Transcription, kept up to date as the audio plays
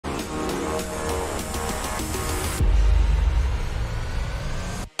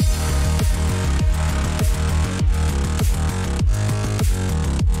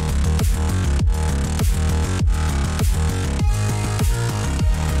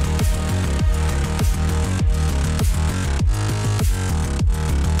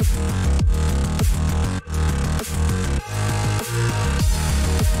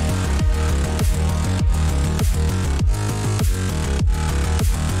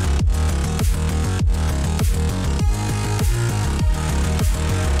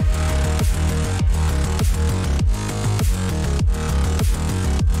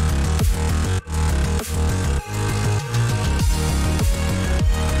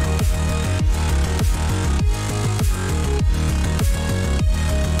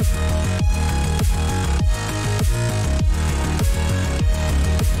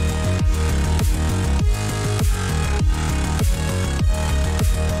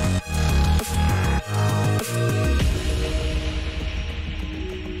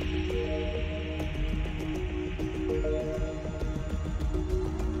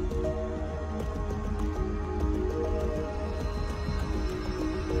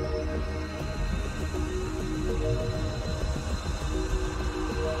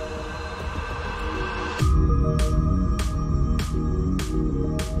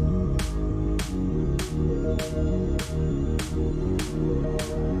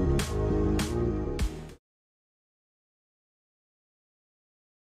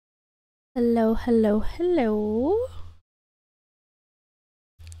Hello, hello, hello.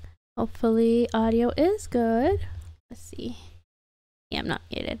 Hopefully audio is good. Let's see. Yeah, I'm not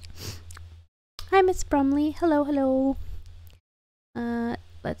muted. Hi, Miss Brumley. Hello, hello.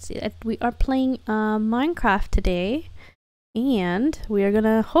 Let's see. We are playing Minecraft today, and we are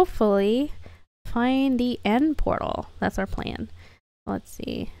gonna hopefully find the end portal. That's our plan. Let's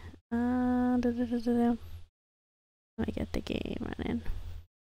see. Let me get the game running.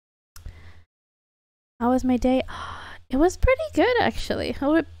 How was my day? It was pretty good, actually.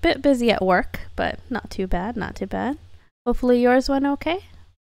 A bit busy at work, but not too bad, not too bad. Hopefully yours went okay.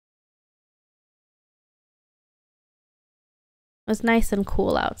 It was nice and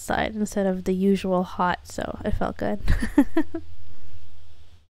cool outside instead of the usual hot, so it felt good.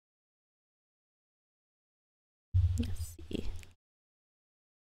 Let's see.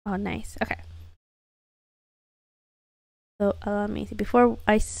 Oh, nice. Okay. So let me see. Before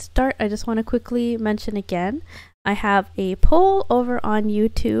I start, I just want to quickly mention again, I have a poll over on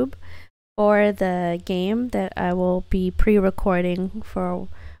YouTube for the game that I will be pre-recording for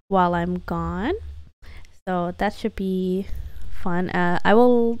while I'm gone. So that should be fun. I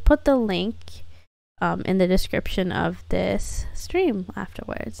will put the link in the description of this stream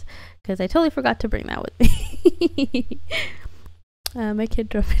afterwards, because I totally forgot to bring that with me. My kid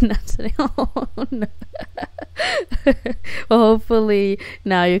drove me nuts today. Oh no. Well, hopefully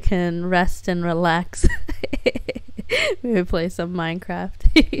now you can rest and relax. Maybe play some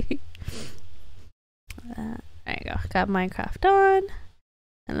Minecraft. There you go. Got Minecraft on.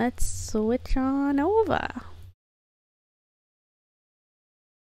 And let's switch on over.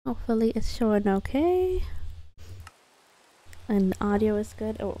 Hopefully it's showing okay. And the audio is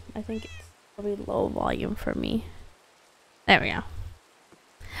good. Oh, I think it's probably low volume for me. There we go.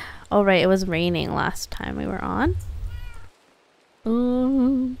 Oh right, it was raining last time we were on.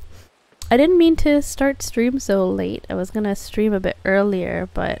 I didn't mean to start stream so late. I was gonna stream a bit earlier,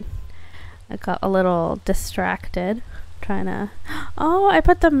 but I got a little distracted trying to... Oh, I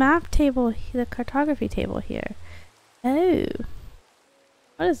put the map table, the cartography table here. Oh.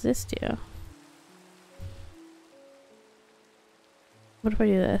 What does this do? What if I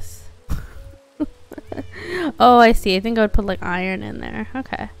do this? Oh, I see. I think I would put like iron in there.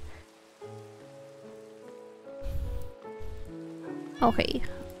 Okay. Okay.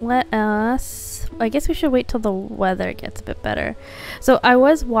 Let us... I guess we should wait till the weather gets a bit better. So I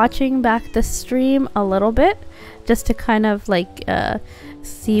was watching back the stream a little bit just to kind of like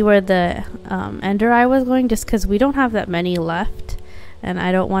see where the ender eye was going, just because we don't have that many left. And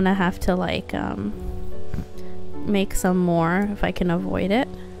I don't want to have to like make some more if I can avoid it.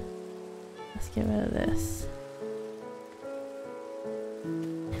 Let's get rid of this.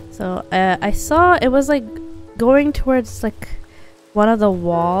 So I saw it was like going towards like one of the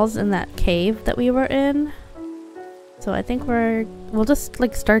walls in that cave that we were in. So I think we'll just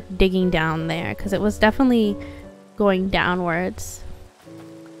like start digging down there, because it was definitely going downwards.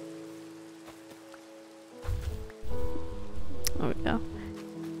 There we go.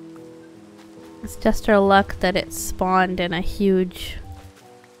 It's just our luck that it spawned in a huge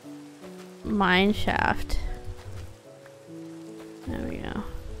mine shaft. There we go.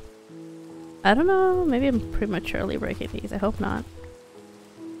 I don't know, maybe I'm prematurely breaking these. I hope not.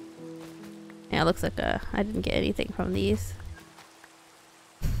 Yeah, it looks like I didn't get anything from these.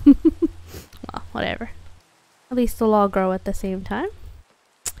 Well, whatever. At least they'll all grow at the same time.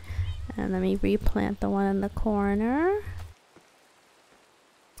 And let me replant the one in the corner.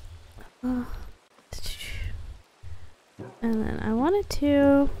 And then I wanted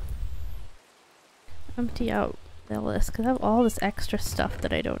to empty out the list because I have all this extra stuff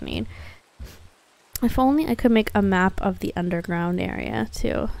that I don't need. If only I could make a map of the underground area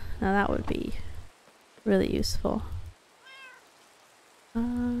too. Now that would be really useful.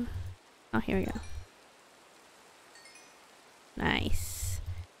 Oh, here we go. Nice.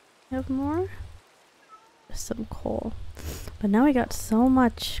 Have more? Just some coal. But now we got so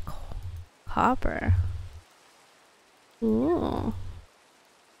much copper. Ooh.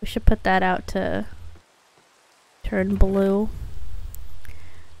 We should put that out to turn blue.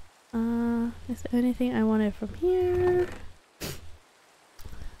 Is there anything I wanted from here?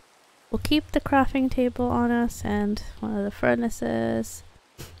 We'll keep the crafting table on us and one of the furnaces.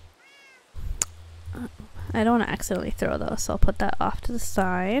 I don't want to accidentally throw those, so I'll put that off to the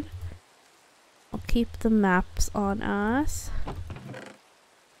side. I'll keep the maps on us.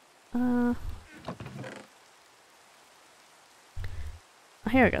 Oh,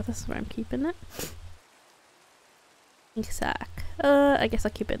 here we go. This is where I'm keeping it. Sack. I guess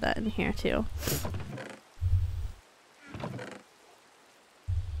I'll keep that in here too.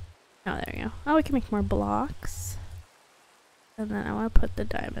 Oh, there There we go. Oh, we can make more blocks. And then I want to put the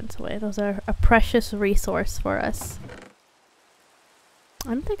diamonds away. Those are a precious resource for us. I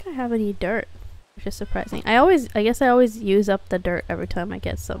don't think I have any dirt, which is surprising. I guess I always use up the dirt every time I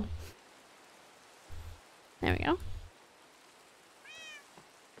get some. There we go.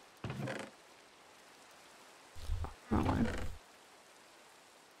 Wrong one.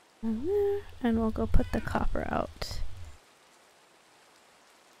 And we'll go put the copper out.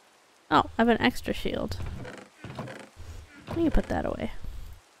 Oh, I have an extra shield. Let me put that away.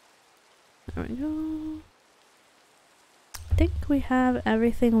 There we go. I think we have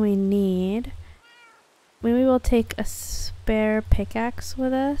everything we need. Maybe we'll take a spare pickaxe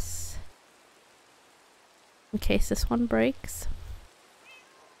with us in case this one breaks.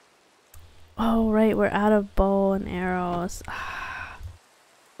 Oh right, we're out of bow and arrows.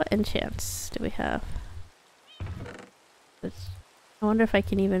 What enchants do we have? I wonder if I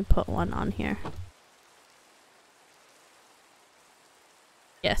can even put one on here.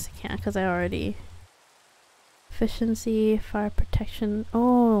 Yes, I can, because I already... Efficiency, fire protection.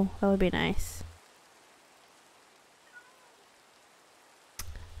 Oh, that would be nice.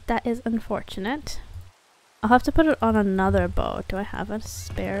 That is unfortunate. I'll have to put it on another bow. Do I have a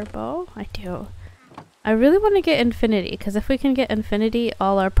spare bow? I do. I really want to get infinity, because if we can get infinity,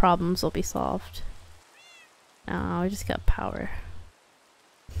 all our problems will be solved. No, we just got power.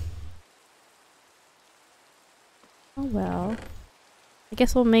 Oh well. I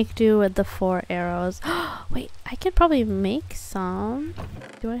guess we'll make do with the 4 arrows. Wait, I could probably make some.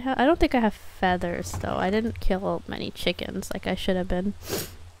 Do I have? I don't think I have feathers though. I didn't kill many chickens like I should have been.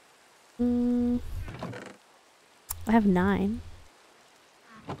 I have 9.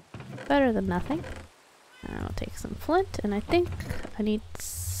 Better than nothing. And I'll take some flint, and I think I need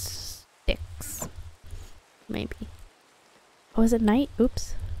sticks. Maybe. Oh, is it night?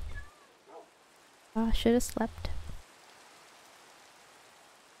 Oops. Oh, I should have slept.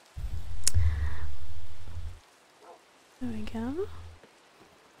 There we go.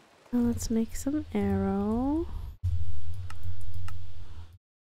 Now let's make some arrow.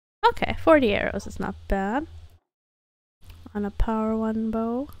 Okay, 40 arrows is not bad. On a power 1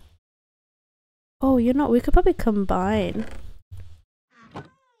 bow. Oh, you know, we could probably combine.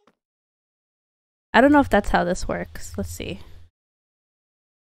 I don't know if that's how this works. Let's see.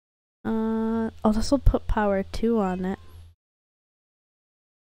 Oh, this will put power 2 on it.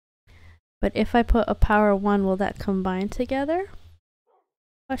 But if I put a power 1, will that combine together?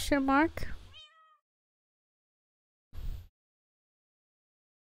 Question mark.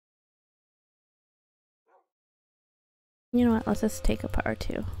 You know what? Let's just take a power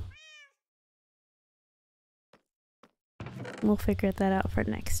 2. We'll figure that out for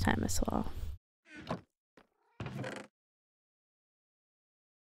next time as well.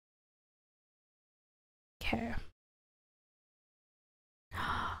 Okay.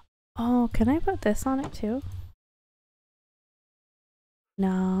 Oh, can I put this on it too?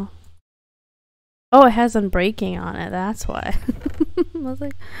 No. Oh, it has unbreaking on it. That's why. I was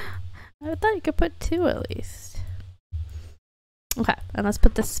like, I thought you could put 2 at least. Okay, and let's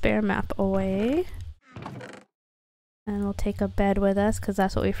put the spare map away. And we'll take a bed with us because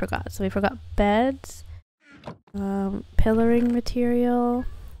that's what we forgot. So we forgot beds, pillaring material.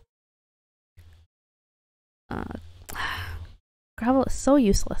 Gravel is so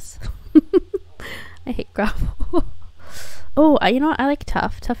useless. I hate gravel. Oh, you know what? I like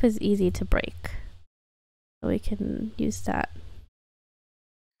tough. Tough is easy to break. So we can use that.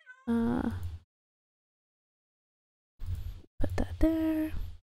 Put that there.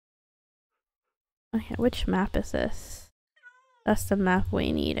 Okay, which map is this? That's the map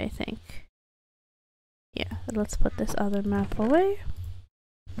we need, I think. Yeah, let's put this other map away.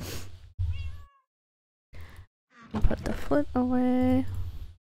 I'll put the flint away.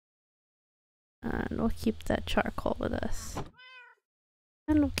 And we'll keep that charcoal with us.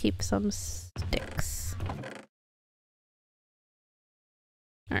 And we'll keep some sticks.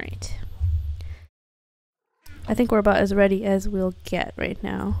 Alright. I think we're about as ready as we'll get right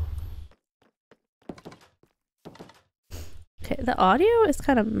now. Okay, the audio is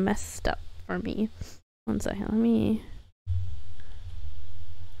kind of messed up for me. One second, let me...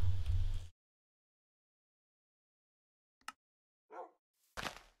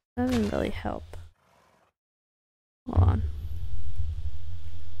 That doesn't really help. Hold on.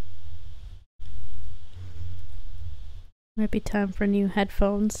 Might be time for new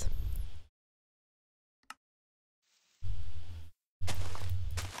headphones.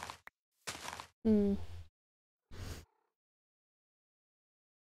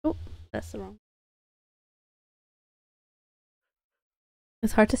 Oh, that's the wrong.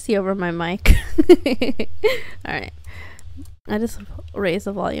 It's hard to see over my mic. Alright. I just raised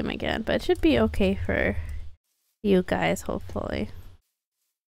the volume again, but it should be okay for you guys, hopefully.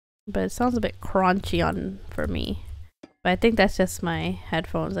 But it sounds a bit crunchy for me. But I think that's just my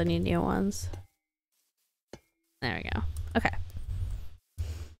headphones. I need new ones. There we go. Okay.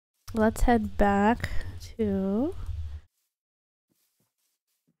 Let's head back to...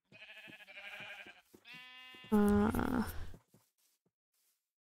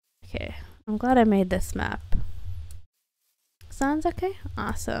 okay. I'm glad I made this map. Sounds okay?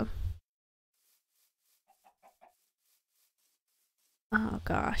 Awesome. Oh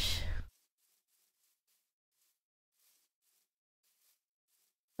gosh.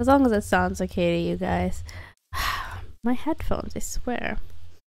 As long as it sounds okay to you guys. My headphones, I swear.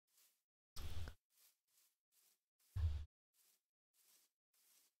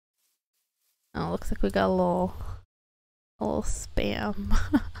 Oh, looks like we got a little spam.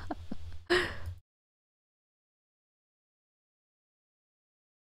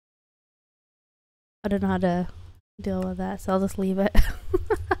 I don't know how to deal with that, so I'll just leave it.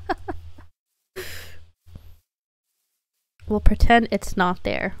 We'll pretend it's not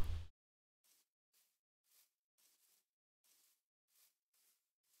there.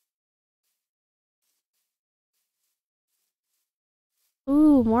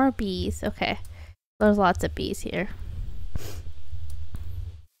 Ooh, more bees. Okay. There's lots of bees here.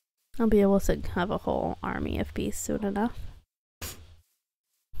 I'll be able to have a whole army of bees soon enough.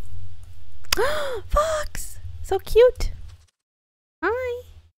 Fox! So cute! Hi!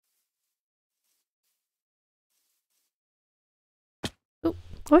 Ooh,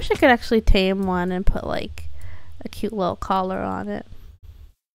 I wish I could actually tame one and put like a cute little collar on it.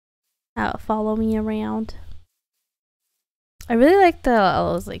 Have it follow me around. I really like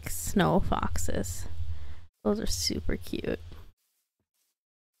those like snow foxes. Those are super cute.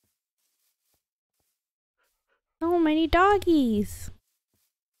 So many doggies!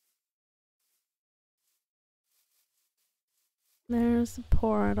 There's the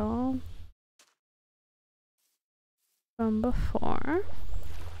portal from before.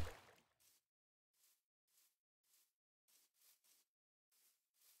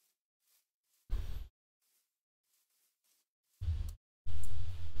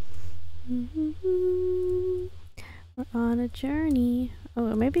 We're on a journey.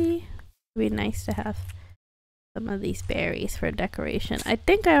 Oh, maybe it'd be nice to have some of these berries for decoration. I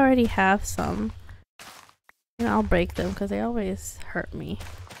think I already have some. And I'll break them because they always hurt me.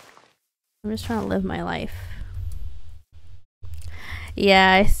 I'm just trying to live my life.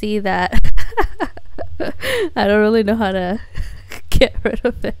 Yeah, I see that. I don't really know how to get rid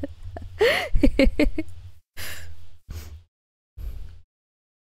of it.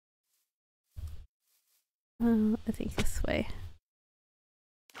 I think this way.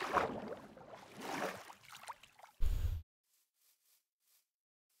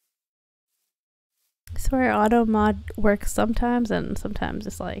 I swear auto mod works sometimes and sometimes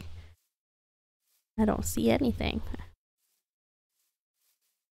it's like I don't see anything.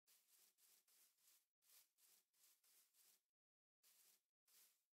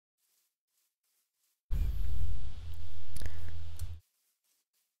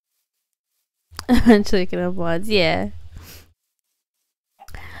 Eventually can have mods, yeah.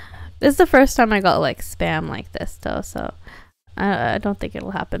 This is the first time I got like spam like this though, so I don't think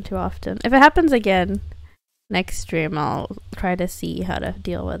it'll happen too often. If it happens again next stream, I'll try to see how to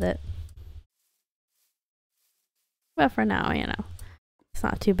deal with it. But for now, you know, it's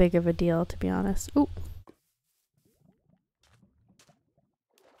not too big of a deal, to be honest. Ooh.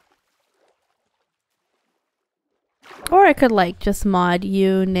 Or I could like just mod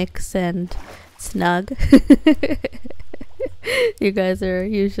you, Nyx, and Snug. You guys are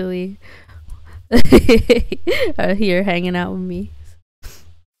usually here hanging out with me.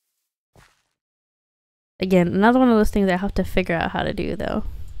 Again, another one of those things I have to figure out how to do though.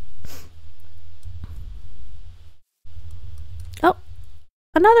 Oh,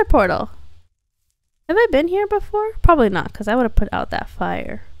 another portal. Have I been here before? Probably not, because I would have put out that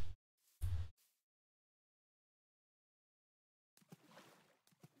fire.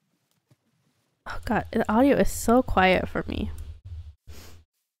 Oh god, the audio is so quiet for me.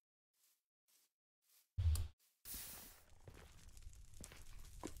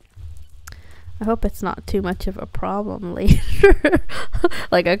 I hope it's not too much of a problem later.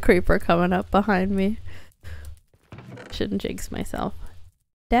 Like a creeper coming up behind me. Shouldn't jinx myself.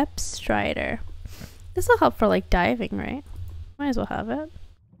 Depth Strider. This will help for like diving, right? Might as well have it.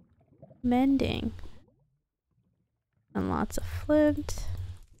 Mending. And lots of flint.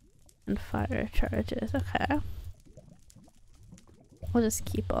 And fire charges. Okay. We'll just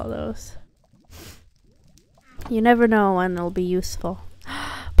keep all those. You never know when it'll be useful.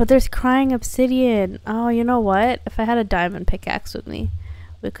 But there's crying obsidian. Oh, you know what? If I had a diamond pickaxe with me,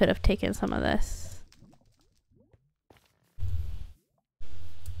 we could have taken some of this.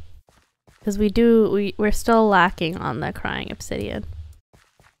 Because we're still lacking on the crying obsidian.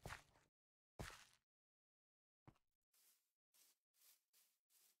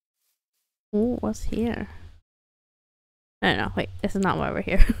 Ooh, what's here? I don't know. Wait, this is not why we're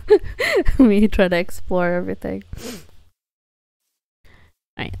here. We try to explore everything.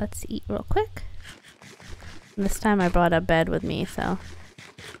 Alright, let's eat real quick. And this time I brought a bed with me, so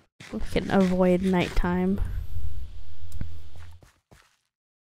we can avoid nighttime.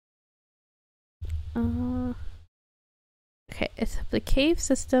 Okay, the cave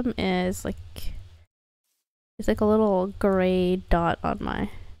system is like... It's like a little gray dot on my...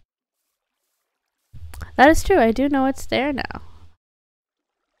 That is true, I do know it's there now.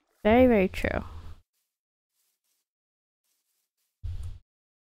 Very, very true.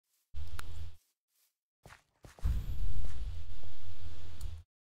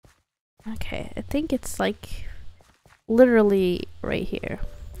 Okay, I think it's like literally right here.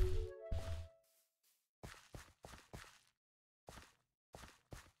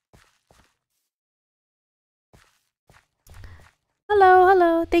 Hello,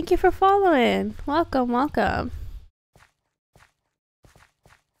 hello. Thank you for following. Welcome, welcome.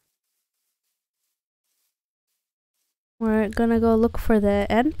 We're gonna go look for the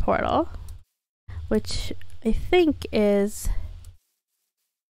end portal, which I think is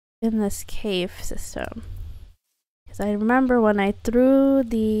in this cave system. Because I remember when I threw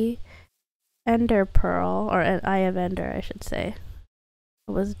the ender pearl, or an eye of ender, I should say,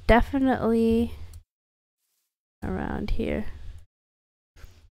 it was definitely around here.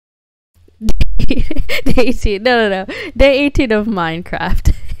 Day 18, no. Day 18 of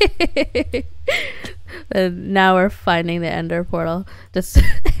Minecraft. And now we're finding the ender portal. Just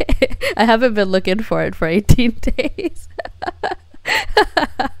I haven't been looking for it for 18 days.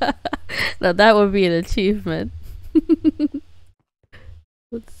 Now that would be an achievement.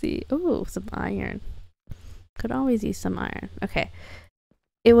 Let's see. Oh, some iron. Could always use some iron. Okay.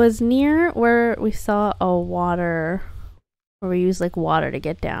 It was near where we saw a water, where we use like water to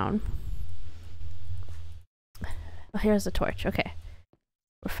get down. Oh, here's the torch. Okay.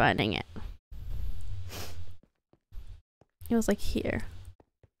 We're finding it. It was like here.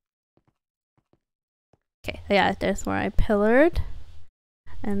 Okay, yeah, there's where I pillared.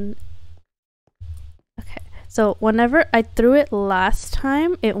 And okay, so whenever I threw it last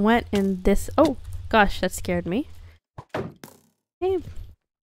time, it went in this. Oh gosh, that scared me. Okay.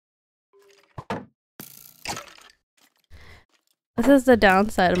 This is the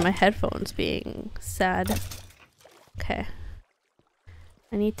downside of my headphones being sad. Okay.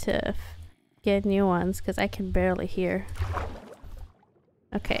 I need to get new ones because I can barely hear.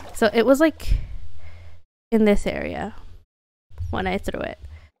 Okay, so it was like in this area when I threw it.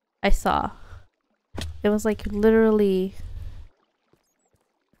 I saw. It was like literally...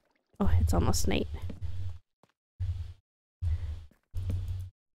 Oh, it's almost night.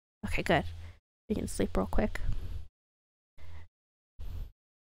 Okay, good. We can sleep real quick.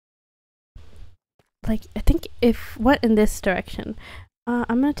 Like, I think if went in this direction,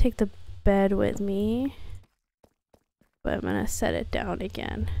 I'm gonna take the bed with me, but I'm gonna set it down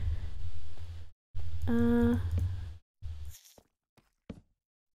again. I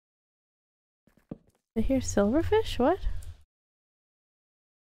hear silverfish? What?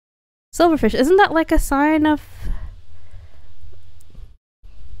 Silverfish, isn't that like a sign of...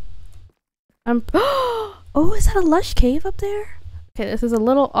 Oh, is that a lush cave up there? Okay, this is a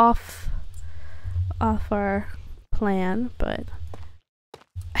little off our plan, but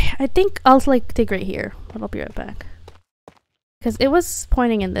I think I'll like dig right here, but I'll be right back. Because it was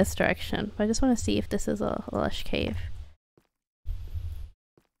pointing in this direction, but I just want to see if this is a lush cave.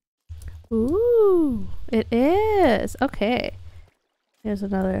 Ooh, it is! Okay. Here's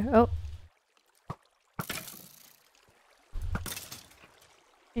another. Oh.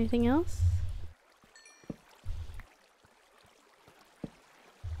 Anything else?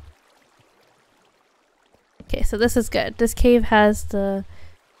 Okay, so this is good. This cave has a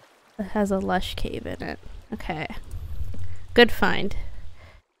lush cave in it. Okay. Good find.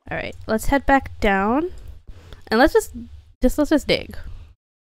 Alright, let's head back down. And let's just dig.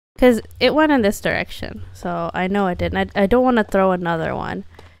 Because it went in this direction. So I know it didn't. I don't want to throw another one.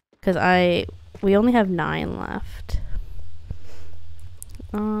 Because we only have 9 left.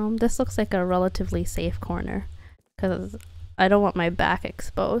 This looks like a relatively safe corner. Because I don't want my back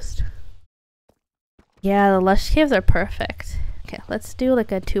exposed. Yeah, the lush caves are perfect. Okay, let's do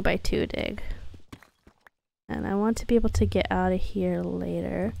like a 2x2 dig. And I want to be able to get out of here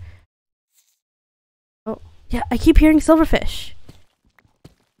later. Oh, yeah, I keep hearing silverfish.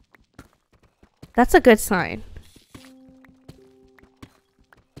 That's a good sign.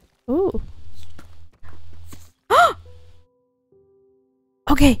 Ooh.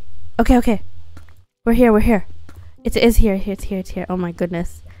 Okay. Okay, okay. We're here, we're here. It's here, it's here, it's here. Oh my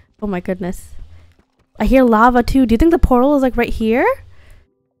goodness. Oh my goodness. I hear lava too. Do you think the portal is like right here?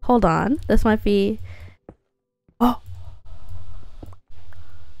 Hold on. This might be... Oh.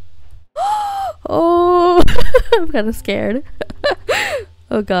 Oh. I'm kind of scared.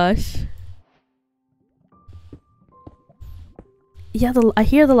 Oh gosh. Yeah, I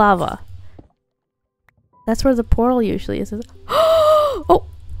hear the lava. That's where the portal usually is. Oh!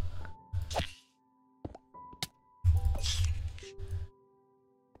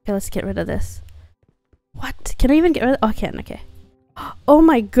 Okay, let's get rid of this. What? Can I even get rid of... Oh, I can. Okay. Oh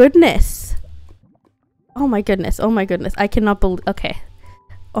my goodness. Oh my goodness. Oh my goodness. I cannot believe... Okay.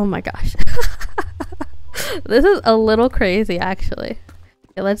 Oh my gosh. This is a little crazy, actually.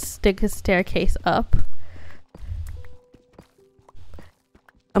 Okay, let's dig a staircase up.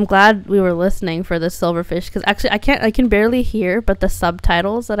 I'm glad we were listening for the silverfish, because actually I can barely hear, but the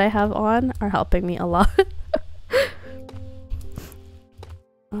subtitles that I have on are helping me a lot.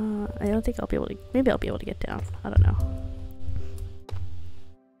 I don't think I'll be able to... Maybe I'll be able to get down. I don't know.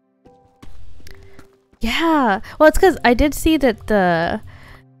 Yeah! Well, it's because I did see that the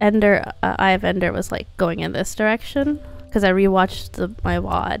Ender, Eye of Ender was like going in this direction, because I rewatched my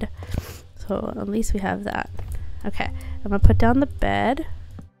WOD. So at least we have that. Okay, I'm gonna put down the bed.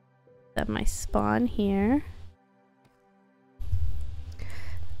 Set my spawn here.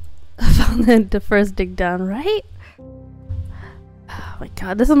 I found the first dig down, right? Oh my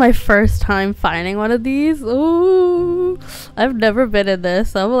god, this is my first time finding one of these. Ooh, I've never been in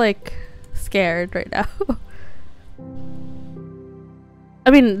this. I'm like scared right now.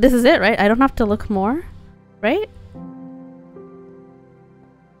 I mean, this is it, right? I don't have to look more, right?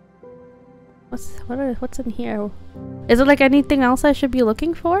 What's in here? Is it like anything else I should be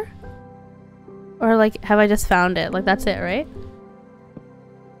looking for? Or like, have I just found it? Like, that's it, right?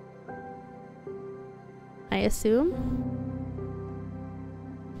 I assume.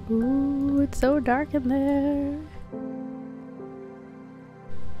 Ooh, it's so dark in there.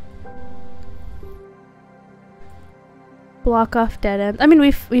 Block off dead ends. I mean,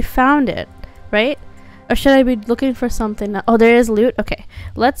 we found it, right? Or should I be looking for something? Oh, there is loot? Okay.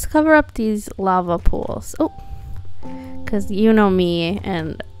 Let's cover up these lava pools. Oh. Because you know me,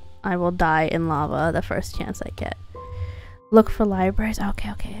 and I will die in lava the first chance I get. Look for libraries.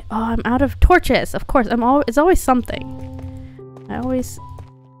 Okay, okay. Oh, I'm out of torches. Of course. It's always something. I always...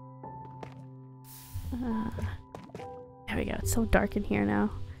 there we go. It's so dark in here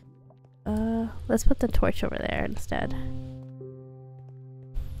now. Let's put the torch over there instead.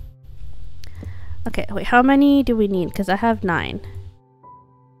 Okay, wait, how many do we need? Because I have 9.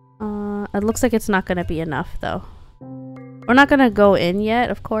 It looks like it's not going to be enough, though. We're not going to go in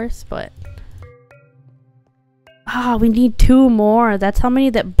yet, of course, but... Ah, we need 2 more. That's how many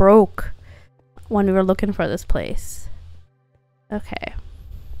that broke when we were looking for this place. Okay.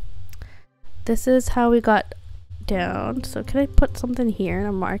 This is how we got down. So can I put something here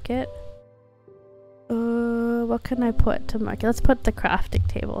and mark it? What can I put to mark it? Let's put the crafting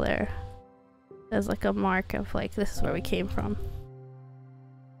table there as like a mark of like, this is where we came from.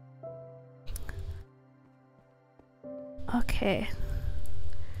 Okay.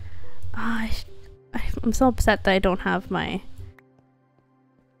 I'm so upset that I don't have my...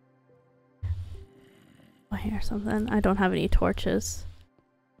 Oh, here, something. I don't have any torches.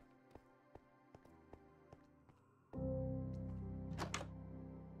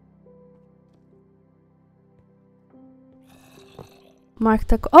 Mark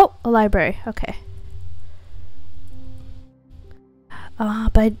the... Oh! A library. Okay.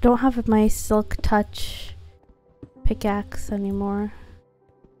 But I don't have my silk touch pickaxe anymore.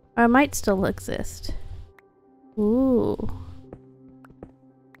 Or it might still exist. Ooh.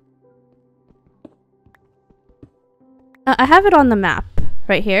 I have it on the map.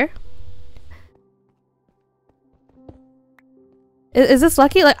 Right here. Is this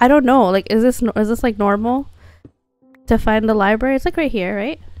lucky? Like, I don't know. Like, is this like normal? To find the library? It's like right here,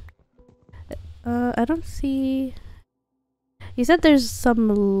 right? I don't see... You said there's some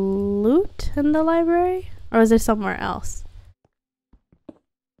loot in the library? Or is there somewhere else?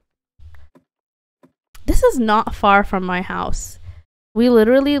 This is not far from my house. We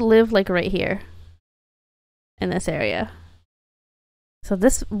literally live like right here. In this area. So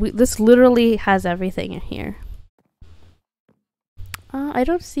this literally has everything in here. I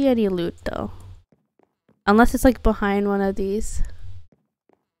don't see any loot though. Unless it's like behind one of these.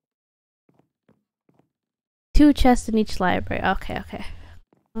 2 chests in each library. Okay, okay.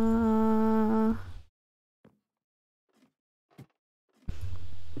 Oh,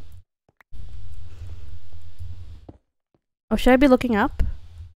 should I be looking up?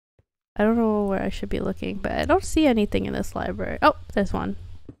 I don't know where I should be looking, but I don't see anything in this library. Oh, there's one.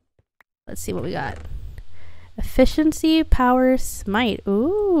 Let's see what we got. Efficiency, power, smite.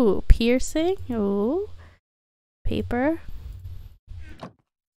 Ooh, piercing. Ooh, paper.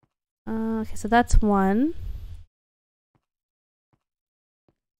 Okay, so that's 1.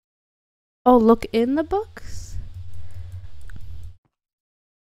 Oh, look in the books?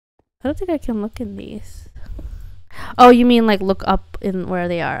 I don't think I can look in these. Oh, you mean like look up in where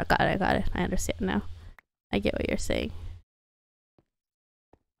they are. Got it, got it. I understand now. I get what you're saying.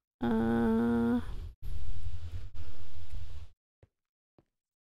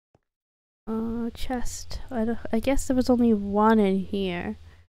 Chest. I guess there was only 1 in here.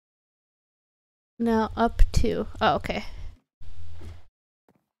 Now up 2. Oh, okay.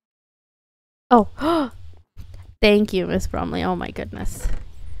 Oh, thank you, Miss Bromley. Oh my goodness.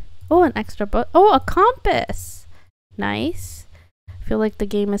 Oh, an extra book. Oh, a compass. Nice. I feel like the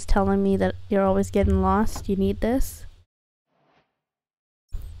game is telling me that you're always getting lost. You need this.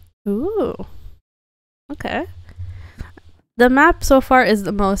 Ooh. Okay. The map so far is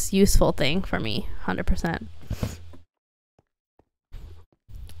the most useful thing for me. 100%.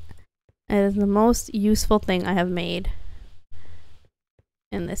 It is the most useful thing I have made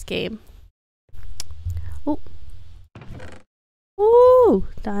in this game. Ooh. Ooh!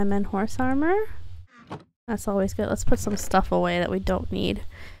 Diamond horse armor. That's always good. Let's put some stuff away that we don't need.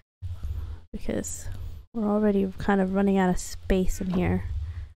 Because we're already kind of running out of space in here.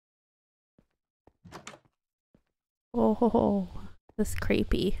 Oh, this is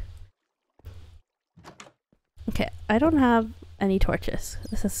creepy. Okay, I don't have any torches.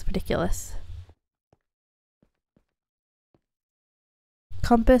 This is ridiculous.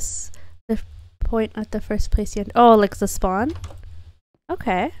 Compass, the point at the first place you enter. Oh, like the spawn?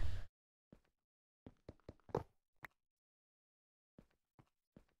 Okay.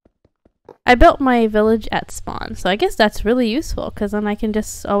 I built my village at spawn, so I guess that's really useful because then I can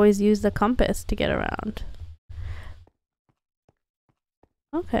just always use the compass to get around.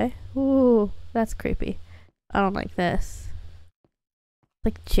 Okay. Ooh, that's creepy. I don't like this.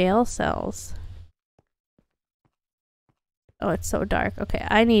 Like jail cells. Oh, it's so dark. Okay,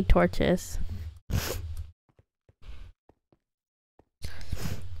 I need torches.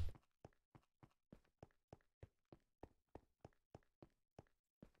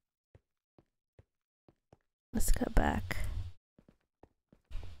 Let's go back.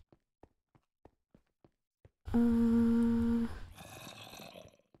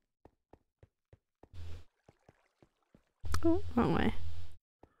 Oh, wrong way.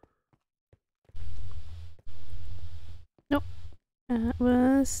 Nope. It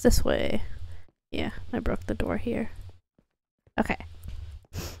was this way. Yeah, I broke the door here. Okay.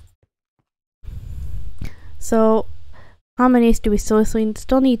 So, how many do we still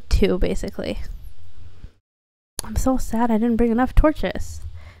need 2, basically. I'm so sad I didn't bring enough torches.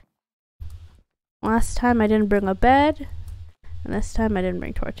 Last time I didn't bring a bed, and this time I didn't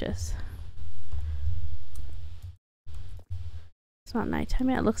bring torches. It's not nighttime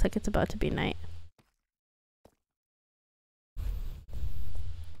yet. It looks like it's about to be night.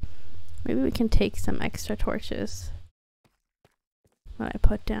 Maybe we can take some extra torches that I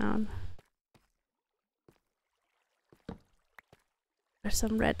put down. There's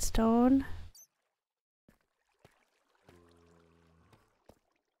some redstone.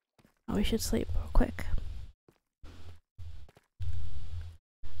 Oh, we should sleep real quick.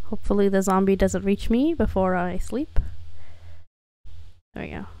 Hopefully the zombie doesn't reach me before I sleep. There we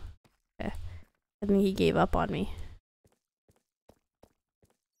go. Okay. I think he gave up on me.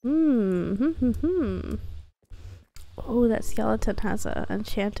 Oh, that skeleton has an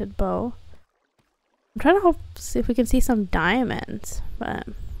enchanted bow. I'm trying to see if we can see some diamonds, but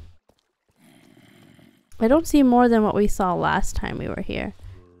I don't see more than what we saw last time we were here.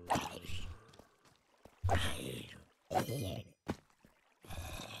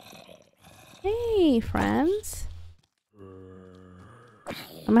 Hey, friends.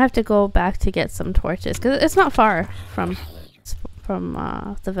 I'm gonna have to go back to get some torches because it's not far from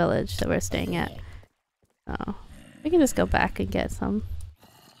the village that we're staying at. So we can just go back and get some.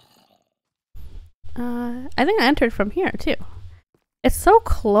 I think I entered from here too. It's so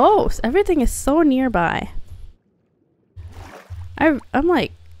close. Everything is so nearby. I'm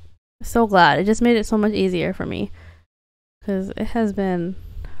like so glad. It just made it so much easier for me. because it has been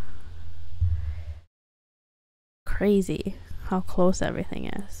crazy how close everything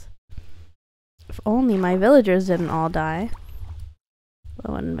is. If only my villagers didn't all die.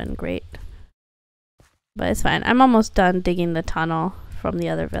 That wouldn't have been great. But it's fine. I'm almost done digging the tunnel from the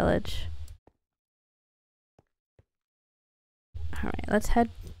other village. Alright, let's head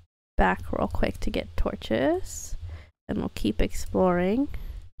back real quick to get torches. And we'll keep exploring.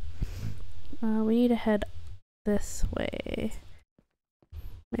 We need to head this way.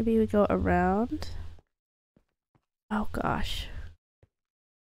 Maybe we go around. Oh gosh.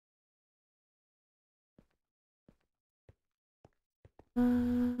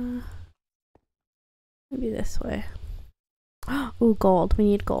 Maybe this way. Ooh, gold. We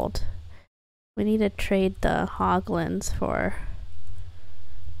need gold. We need to trade the hoglins for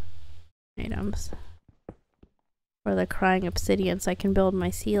items. For the crying obsidian so I can build my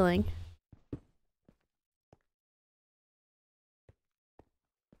ceiling.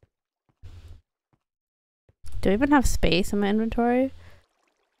 Do I even have space in my inventory?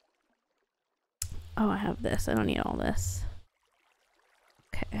 Oh, I have this. I don't need all this.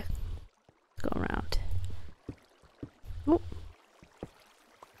 Okay. Let's go around. Ooh.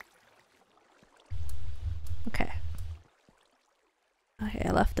 Okay. Okay,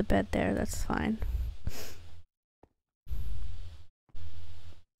 I left the bed there. That's fine.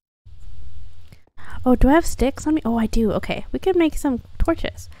 Oh, do I have sticks on me? Oh, I do. Okay, we could make some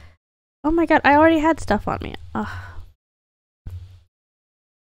torches. Oh my god, I already had stuff on me. Ugh.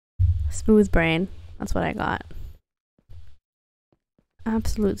 Smooth brain. That's what I got.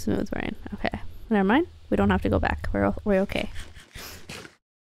 Absolute smooth brain. Okay. Never mind. We don't have to go back. We're okay.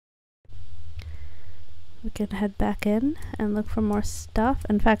 We can head back in and look for more stuff.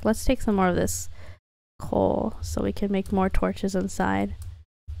 In fact, let's take some more of this coal so we can make more torches inside.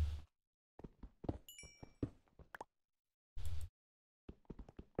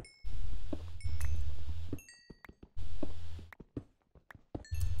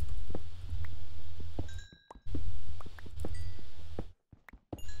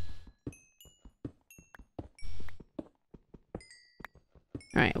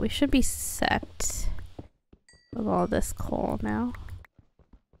 Alright, we should be set with all this coal now.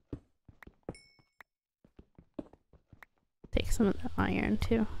 Take some of the iron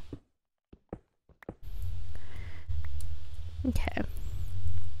too. Okay.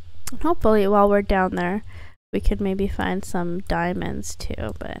 And hopefully while we're down there, we could maybe find some diamonds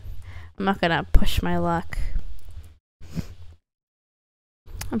too, but I'm not gonna push my luck.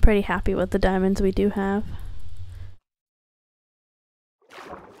 I'm pretty happy with the diamonds we do have.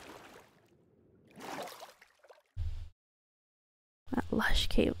 That lush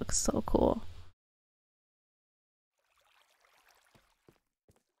cave looks so cool.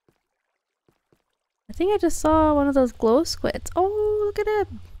 I think I just saw one of those glow squids. Oh, look at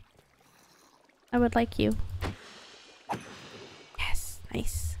him! I would like you. Yes,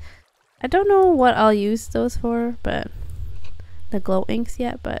 nice. I don't know what I'll use those for, but the glow inks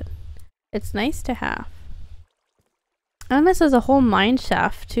yet, but it's nice to have. And this is a whole mine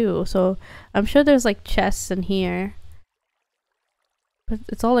shaft too, so I'm sure there's like chests in here. But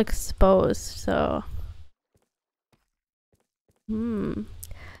it's all exposed, so...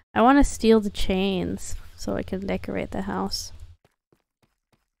 I want to steal the chains so I can decorate the house.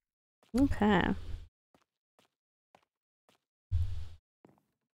 Okay.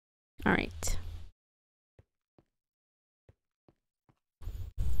 Alright.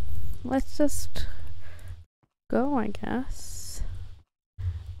 Let's just go, I guess.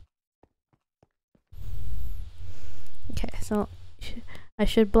 Okay, so I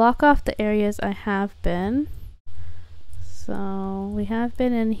should block off the areas I have been. So we have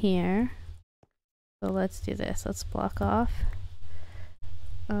been in here. So let's do this. Let's block off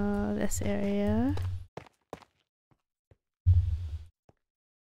this area.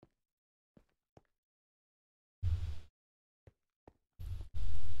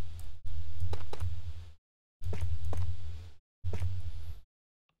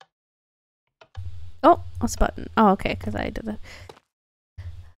 Oh, what's the button? Oh, okay, because I did that.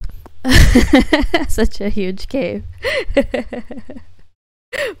 Such a huge cave.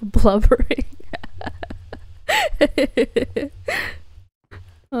 Blubbering.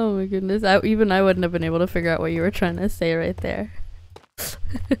 Oh my goodness. Even I wouldn't have been able to figure out what you were trying to say right there.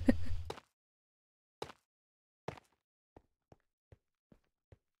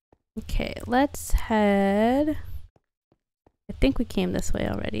 Okay, let's head. I think we came this way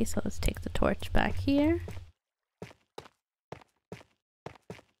already, so let's take the torch back here.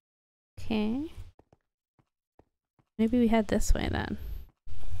 Okay. Maybe we head this way then.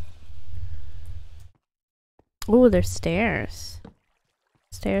 Oh, there's stairs.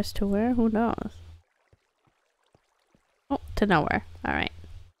 Stairs to where? Who knows? Oh, to nowhere. Alright.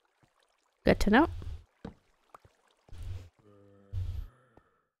 Good to know.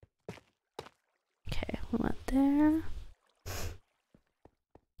 Okay, we went there.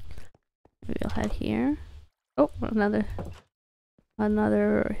 Maybe I'll head here. Oh, another.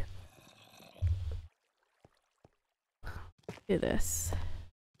 Do this.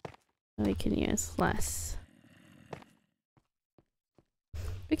 We can use less.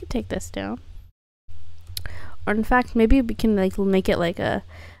 We can take this down. Or in fact, maybe we can like make it like a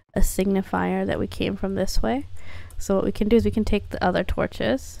signifier that we came from this way. So what we can do is we can take the other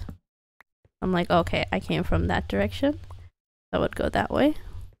torches. I'm like, okay, I came from that direction. I would go that way.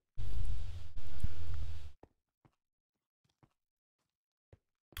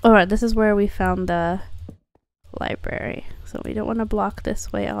 Alright, this is where we found the library. So we don't want to block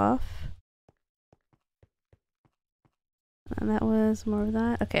this way off. And that was more of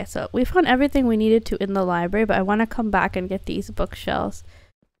that. Okay, so we found everything we needed to in the library, but I want to come back and get these bookshelves.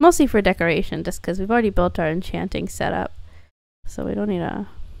 Mostly for decoration, just because we've already built our enchanting setup. So we don't need to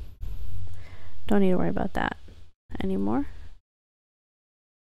worry about that anymore.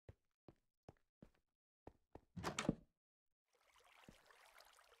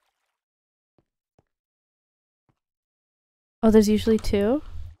 Oh, there's usually two?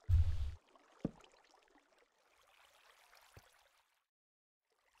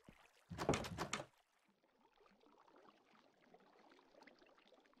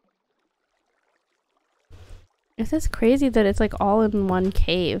 It's just crazy that it's like all in one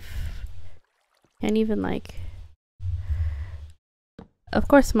cave. Can't even like... Of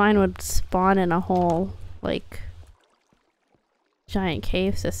course mine would spawn in a whole like giant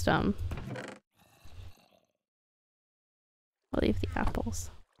cave system. I'll leave the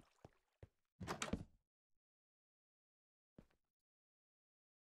apples.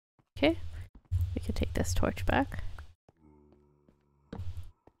 Okay, we could take this torch back.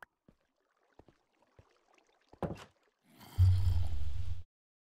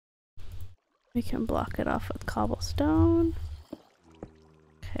 We can block it off with cobblestone.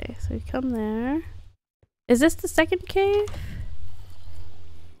 Okay, so we come there. Is this the second cave?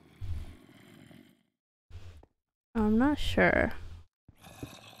 I'm not sure.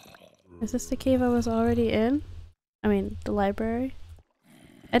 Is this the cave I was already in? I mean, the library?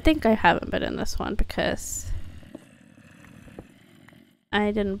 I think I haven't been in this one because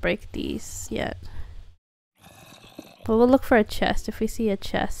I didn't break these yet. But we'll look for a chest if we see a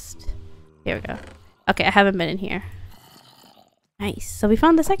chest. Here we go. Okay, I haven't been in here. Nice. So we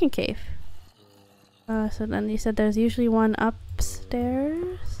found the second cave. So then you said there's usually one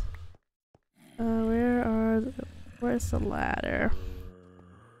upstairs. Where's the ladder?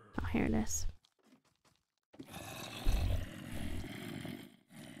 Oh, here it is.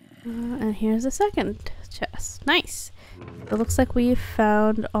 And here's the second chest. Nice. It looks like we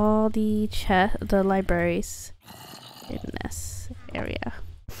found all the libraries in this area.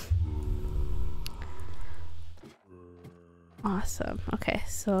 Awesome. Okay,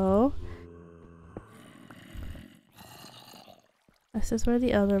 so this is where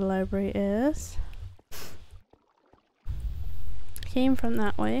the other library is. Came from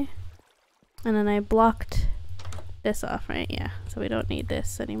that way. And then I blocked this off, right? Yeah. So we don't need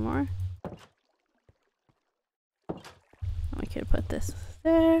this anymore. We could put this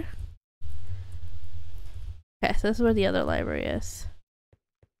there. Okay, so this is where the other library is.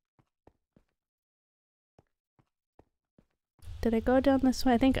 Did I go down this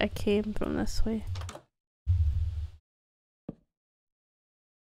way? I think I came from this way.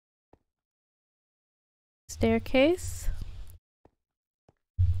 Staircase.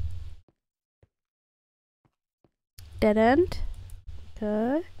 Dead end.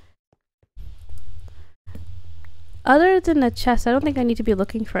 Good. Other than the chest, I don't think I need to be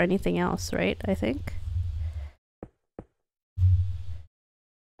looking for anything else, right? I think.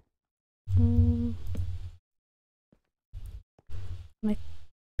 I'm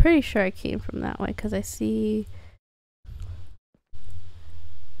pretty sure I came from that way because I see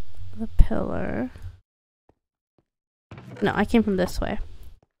the pillar. No, I came from this way.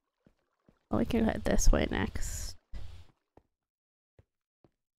 Oh, we can head this way next.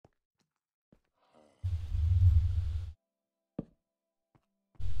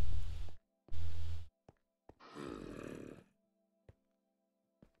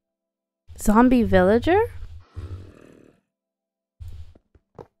 Zombie villager?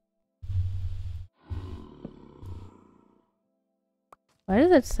 Why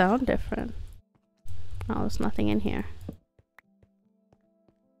does it sound different? Oh, there's nothing in here.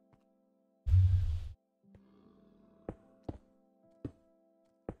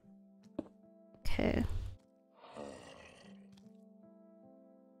 Okay.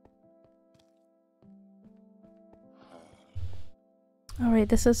 Alright,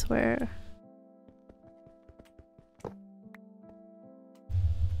 this is where...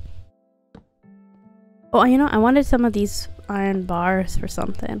 Oh, you know, I wanted some of these iron bars for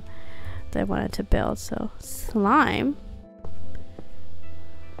something that I wanted to build. So, slime.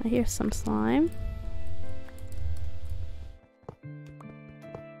 I hear some slime.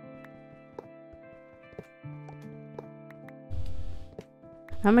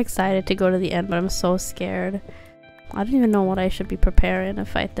 I'm excited to go to the end, but I'm so scared. I don't even know what I should be preparing to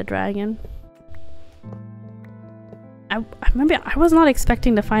fight the dragon. Maybe I was not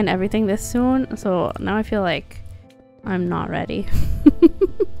expecting to find everything this soon, so now I feel like I'm not ready. What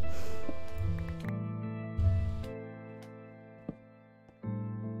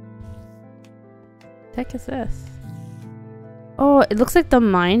the heck is this? Oh, it looks like the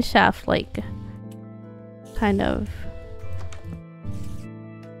mine shaft, like, kind of.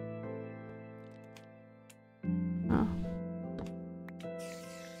 Oh.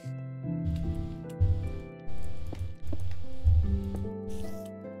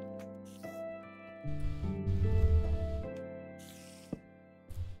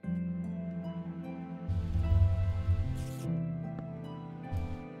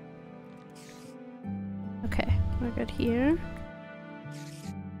 Okay, we're good here.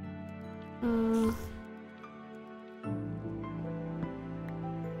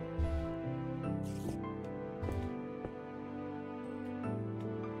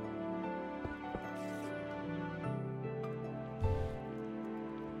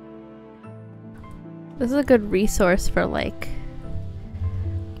 This is a good resource for like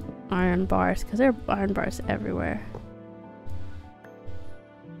iron bars, because there are iron bars everywhere.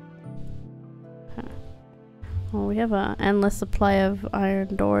 Huh. Well, we have an endless supply of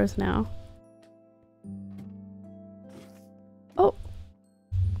iron doors now. Oh!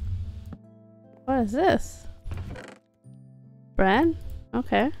 What is this? Bread?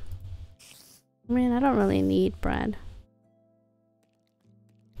 Okay. I mean, I don't really need bread.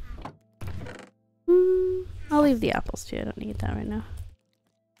 I'll leave the apples too. I don't need that right now.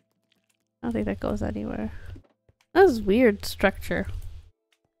 I don't think that goes anywhere. That was weird structure.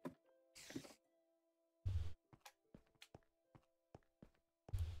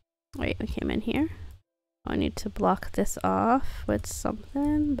 Wait, we came in here. Oh, I need to block this off with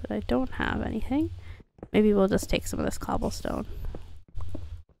something, but I don't have anything. Maybe we'll just take some of this cobblestone.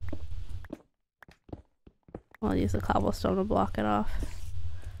 I'll use the cobblestone to block it off.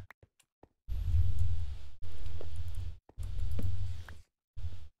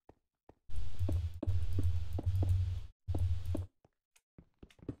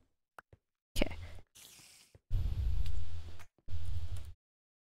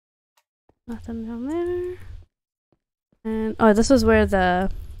 Nothing down there. And oh, this was where the...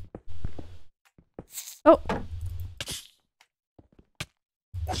 Oh!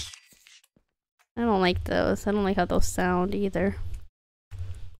 I don't like those. I don't like how those sound either.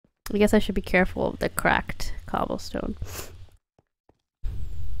 I guess I should be careful of the cracked cobblestone.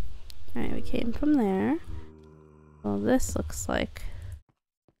 Alright, we came from there. Well, this looks like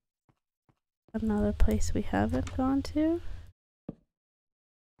another place we haven't gone to.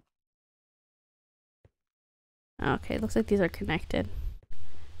 Okay, looks like these are connected.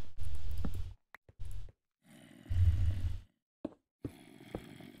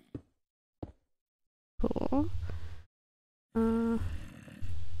 Cool. I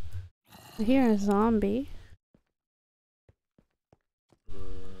hear a zombie.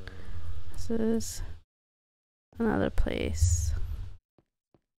 This is another place.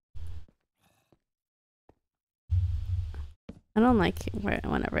 I don't like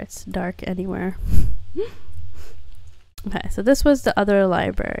whenever it's dark anywhere. Okay, so this was the other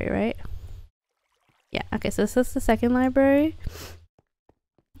library, right? Yeah, okay, so this is the second library.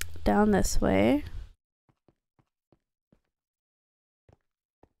 Down this way.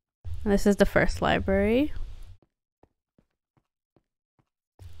 And this is the first library.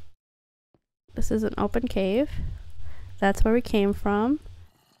 This is an open cave. That's where we came from.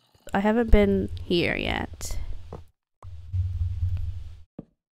 I haven't been here yet.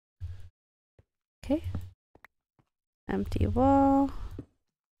 Okay. Empty wall.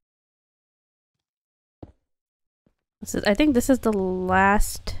 This is, I think this is the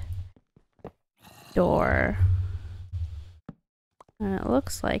last door. And it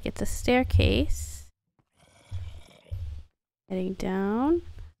looks like it's a staircase. Heading down.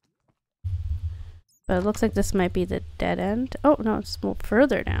 But it looks like this might be the dead end. Oh, no, it's more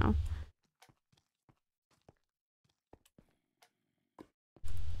further down.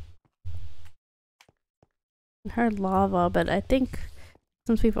 I heard lava, but I think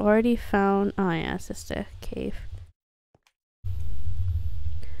since we've already found... Oh yeah, it's just a cave.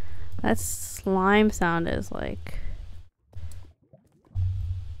 That slime sound is like...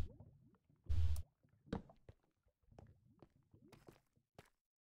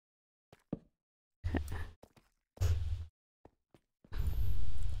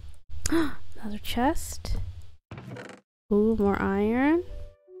 Another chest. Ooh, more iron.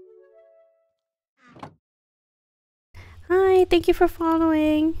 Hi, thank you for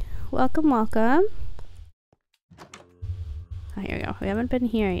following. Welcome, welcome. Oh, here we go. We haven't been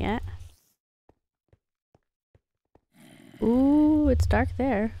here yet. Ooh, it's dark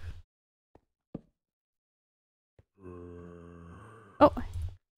there. Oh.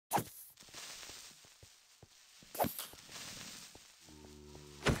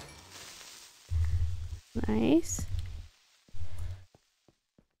 Nice.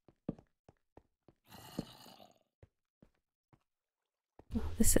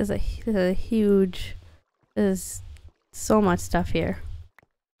 This is a huge... There's so much stuff here.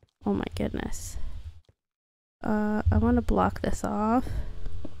 Oh my goodness. I want to block this off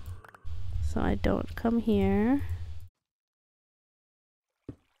so I don't come here.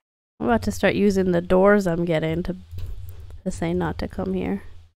 I'm about to start using the doors I'm getting to say not to come here.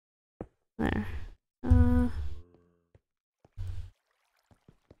 There.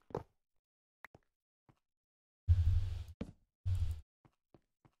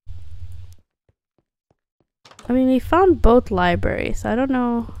 I mean, we found both libraries. So I don't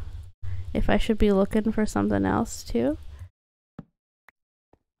know if I should be looking for something else too.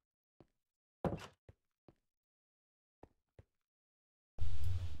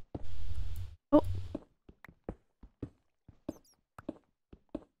 Oh.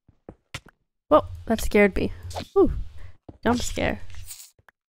 Whoa, that scared me. Ooh, jump scare.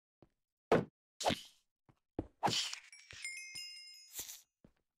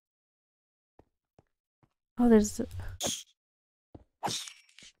 Oh, there's...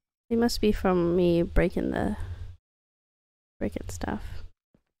 It must be from me breaking stuff.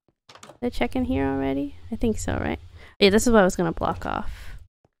 Did I check in here already? I think so, right? Yeah, this is what I was gonna block off.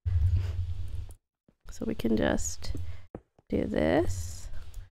 So we can just do this.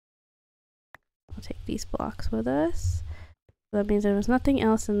 I'll take these blocks with us. That means there was nothing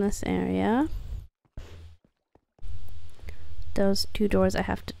else in this area. Those two doors I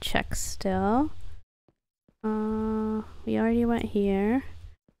have to check still. We already went here.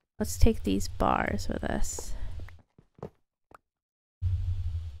 Let's take these bars with us.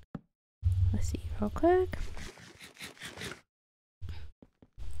 Let's see real quick.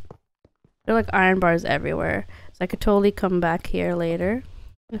 There are like iron bars everywhere. So I could totally come back here later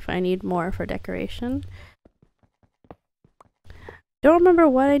if I need more for decoration. Don't remember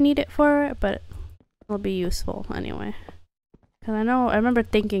what I need it for, but it'll be useful anyway. Because I remember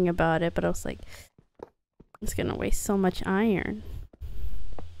thinking about it, but I was like, it's gonna waste so much iron.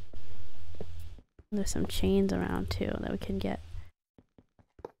 There's some chains around too that we can get.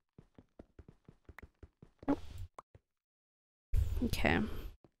 Okay.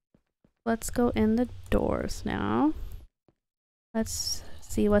 Let's go in the doors now. Let's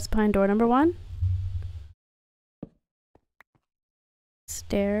see what's behind door number 1.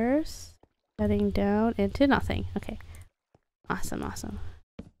 Stairs. Heading down into nothing. Okay. Awesome, awesome.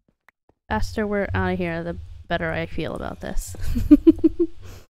 Faster we're out of here, the better I feel about this.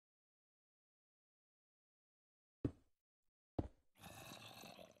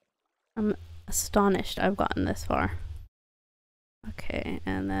 I'm astonished I've gotten this far. Okay,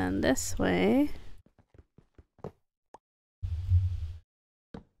 and then this way.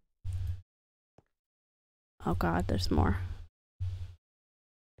 Oh god, there's more.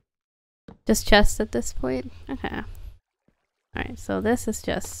 Just chests at this point? Okay. Alright, so this is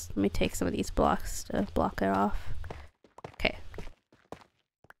just... Let me take some of these blocks to block it off. Okay.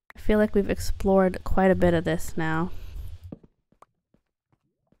 I feel like we've explored quite a bit of this now.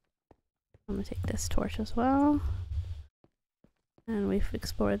 I'm gonna take this torch as well. And we've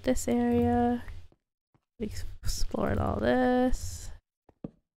explored this area. We've explored all this.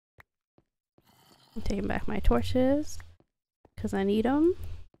 I'm taking back my torches because I need them.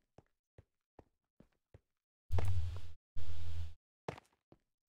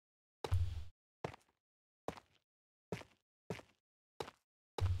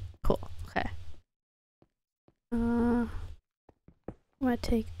 Cool. Okay. I'm gonna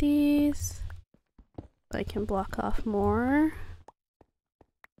take these. I can block off more.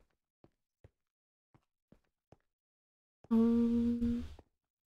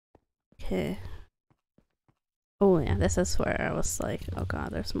 Okay. Oh yeah, this is where I was like, oh god,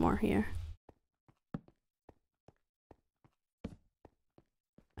 there's more here.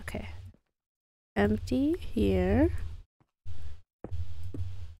 empty here.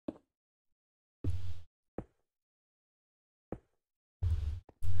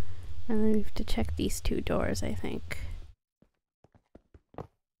 And then we have to check these two doors, I think.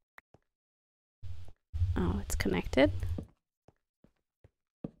 Oh, it's connected.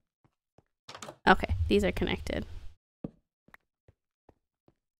 Okay, these are connected.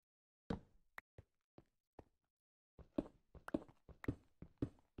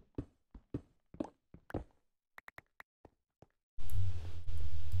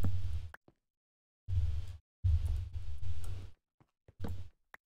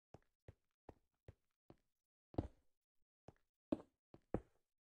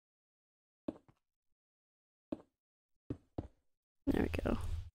 There we go.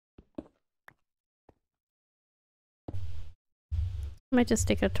 I might just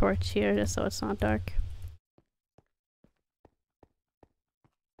stick a torch here just so it's not dark.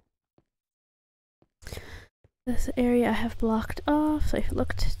 This area I have blocked off, so I've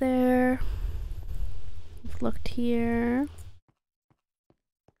looked there. I've looked here.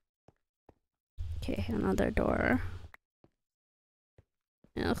 Okay, another door.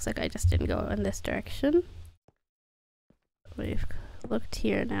 It looks like I just didn't go in this direction. We've looked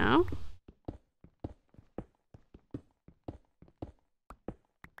here now.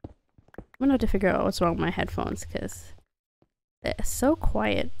 I'm gonna have to figure out what's wrong with my headphones because they're so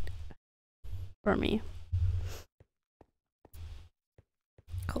quiet for me.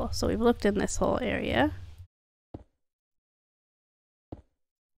 Cool, so we've looked in this whole area.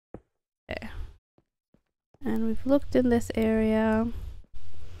 Okay. And we've looked in this area.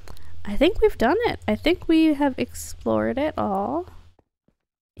 I think we've done it. I think we have explored it all.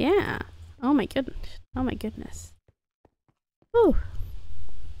 Yeah. Oh my goodness. Oh my goodness. Ooh.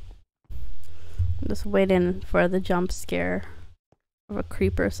 I'm just waiting for the jump scare of a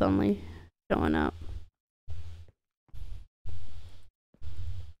creeper suddenly showing up.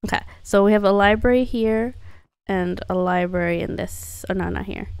 Okay, so we have a library here and a library in this. Oh no, not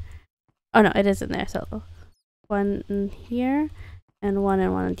here. Oh no, it is in there. So one in here and one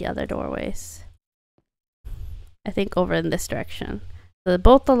in one of the other doorways. I think over in this direction. So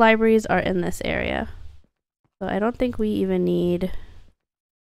both the libraries are in this area. So I don't think we even need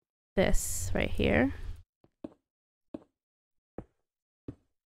this right here.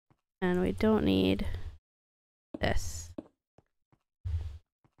 And we don't need this.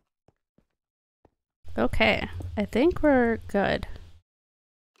 Okay, I think we're good.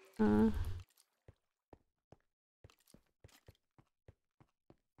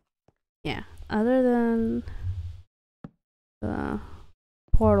 Yeah, other than the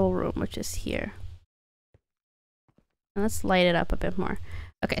portal room, which is here. And let's light it up a bit more.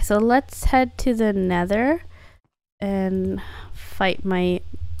 Okay, so let's head to the nether and fight my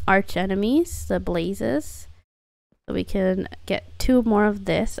arch enemies, the blazes. So we can get 2 more of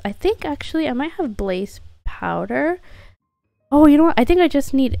this. I think actually I might have blaze powder. Oh, you know what? I think I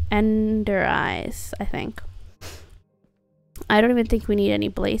just need ender eyes, I think. I don't even think we need any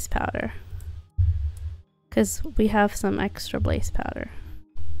blaze powder. Because we have some extra blaze powder.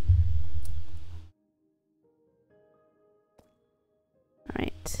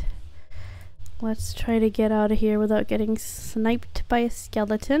 Alright. Let's try to get out of here without getting sniped by a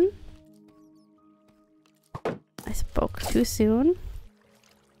skeleton. I spoke too soon.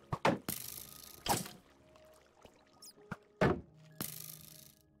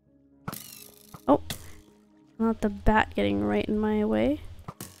 Oh, not the bat getting right in my way.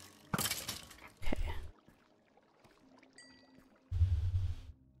 Okay.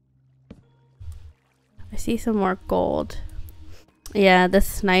 I see some more gold. Yeah, the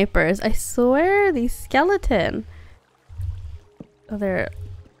snipers. I swear, these skeleton. Oh, their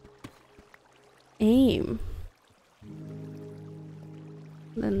aim.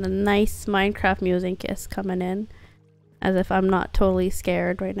 Then the nice Minecraft music is coming in. As if I'm not totally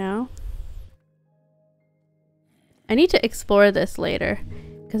scared right now. I need to explore this later.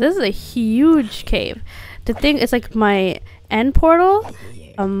 Because this is a huge cave. The thing is like my end portal,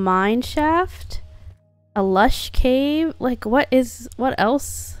 a mine shaft, a lush cave. Like what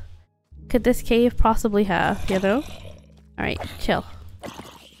else could this cave possibly have, you know? Alright, chill.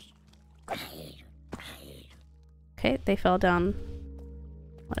 Okay, they fell down.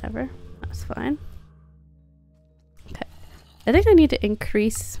 Whatever, that's fine. Okay, I think I need to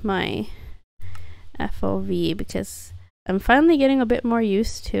increase my FOV because I'm finally getting a bit more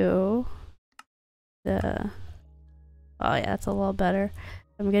used to the... Oh yeah, that's a little better.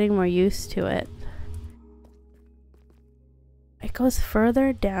 I'm getting more used to it. It goes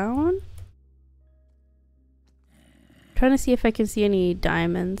further down? I'm trying to see if I can see any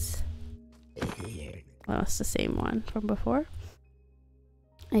diamonds. Well, it's the same one from before.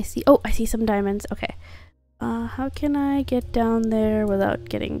 I see. Oh, I see some diamonds. Okay. How can I get down there without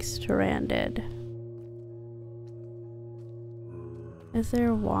getting stranded? Is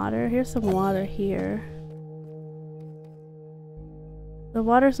there water? Here's some water here. The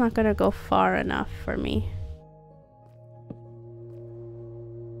water's not gonna go far enough for me.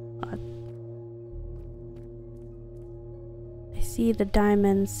 I see the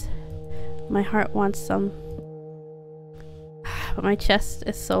diamonds. My heart wants some. But my chest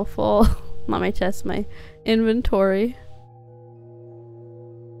is so full. Not my chest, my inventory.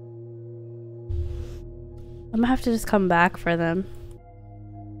 I'm gonna have to just come back for them.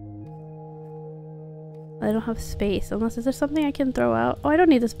 I don't have space. Unless, is there something I can throw out? Oh, I don't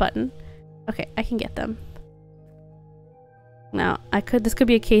need this button. Okay, I can get them. Now, this could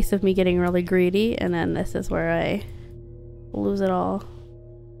be a case of me getting really greedy, and then this is where I lose it all.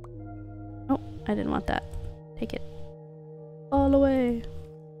 Oh, I didn't want that. Take it. All away.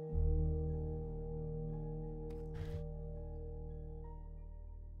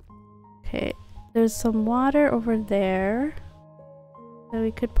 Okay, there's some water over there that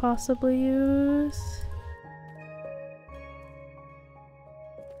we could possibly use.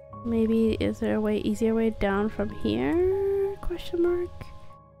 Maybe, is there a easier way down from here? Question mark?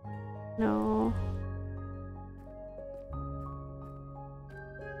 No.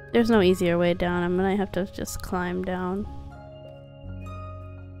 There's no easier way down. I'm gonna have to just climb down.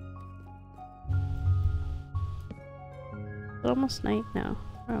 It's almost night now.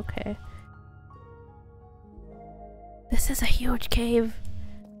 Okay. This is a huge cave.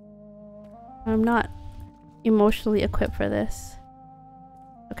 I'm not emotionally equipped for this.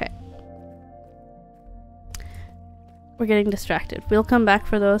 Okay. We're getting distracted. We'll come back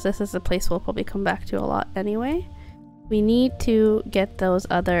for those. This is a place we'll probably come back to a lot anyway. We need to get those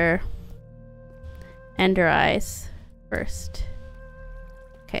other ender eyes first.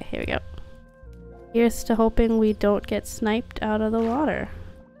 Okay, here we go. Here's to hoping we don't get sniped out of the water.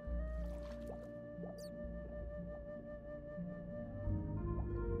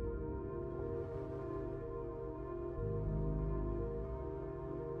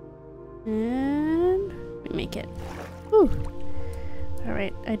 And we make it. Whew.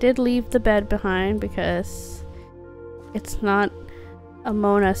 Alright, I did leave the bed behind because it's not a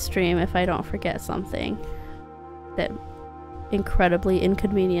Mona stream if I don't forget something that incredibly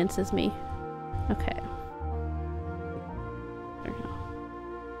inconveniences me. Okay. There we go.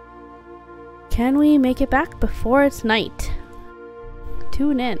 Can we make it back before it's night?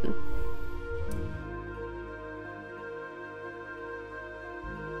 Tune in.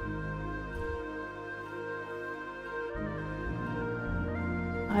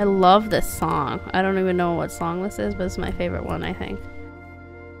 I love this song. I don't even know what song this is, but it's my favorite one, I think.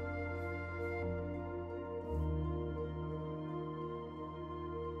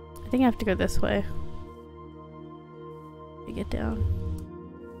 I think I have to go this way to get down.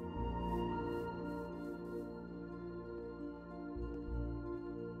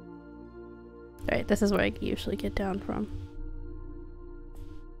 Alright, this is where I usually get down from.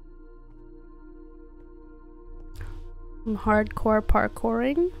 I'm hardcore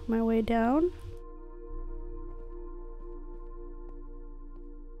parkouring my way down.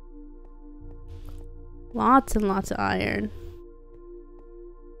 Lots and lots of iron.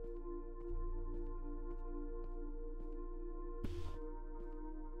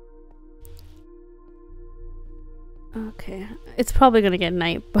 Okay, it's probably gonna get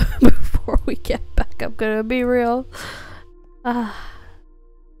night before we get back. I'm gonna be real.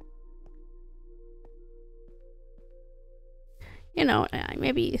 You know,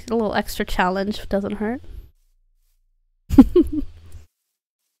 maybe a little extra challenge doesn't hurt. I'm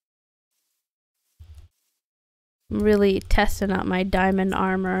really testing out my diamond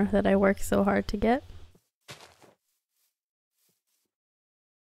armor that I worked so hard to get.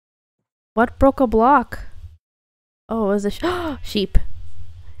 What broke a block? Oh, it was a sheep.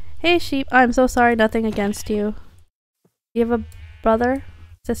 Hey sheep, I'm so sorry, nothing against you. You have a brother,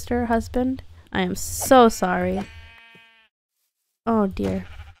 sister, husband? I am so sorry. Oh dear.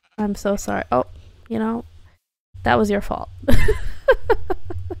 I'm so sorry. Oh, you know, that was your fault.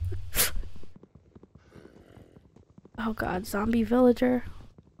 Oh god, zombie villager.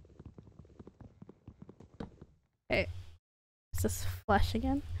 Okay. Is this flesh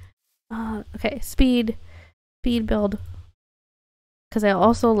again? Okay, speed build. Because I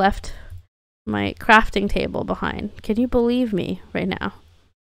also left my crafting table behind. Can you believe me right now?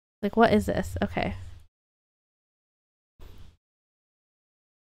 Like, what is this? Okay.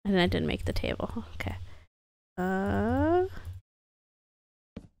 And I didn't make the table. Okay.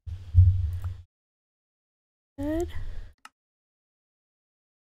 Good.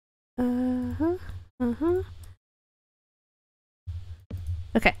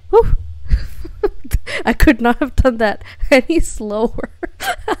 Okay. Whew. I could not have done that any slower.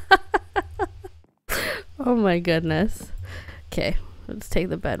 Oh my goodness. Okay, let's take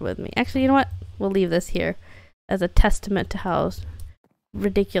the bed with me. Actually, you know what? We'll leave this here as a testament to how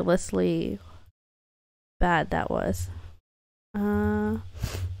ridiculously bad that was. I'm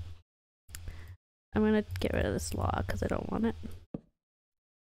gonna get rid of this log because I don't want it.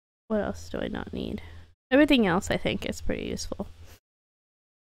 What else do I not need? Everything else I think is pretty useful.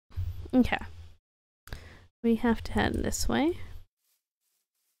 Okay. We have to head this way.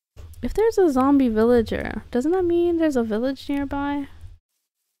 If there's a zombie villager, doesn't that mean there's a village nearby?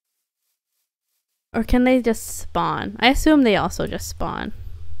 Or can they just spawn? I assume they also just spawn.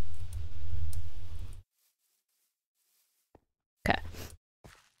 Okay.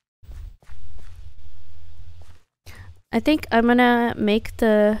 I think I'm gonna make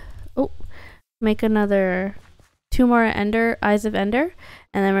make another 2 more Eyes of Ender,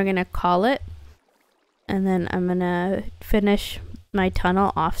 and then we're gonna call it. And then I'm gonna finish my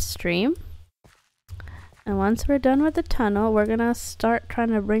tunnel off stream. And once we're done with the tunnel, we're gonna start trying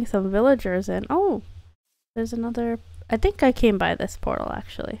to bring some villagers in. Oh, there's another. I think I came by this portal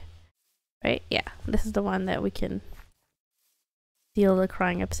actually. Right? Yeah, this is the one that we can steal the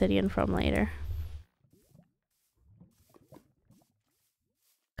crying obsidian from later.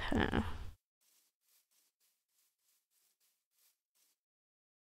 Okay.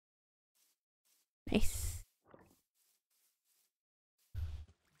 Nice.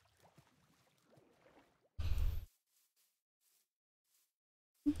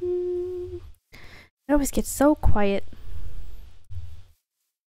 It always gets so quiet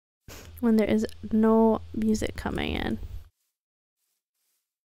when there is no music coming in.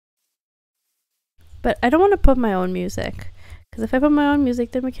 But I don't want to put my own music, because if I put my own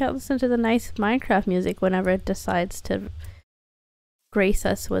music, then we can't listen to the nice Minecraft music whenever it decides to grace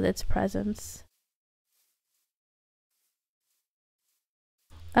us with its presence.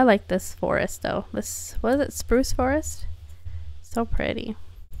 I like this forest though. This, what is it, spruce forest? So pretty.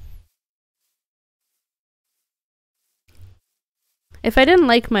 If I didn't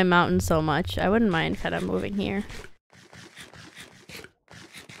like my mountain so much, I wouldn't mind kind of moving here.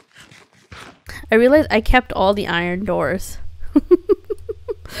 I realized I kept all the iron doors.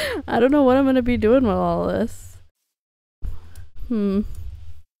 I don't know what I'm gonna be doing with all this.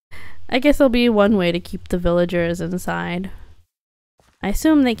 I guess there'll be one way to keep the villagers inside. I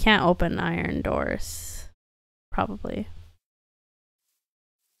assume they can't open iron doors. Probably.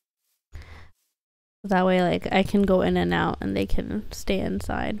 That way, like, I can go in and out and they can stay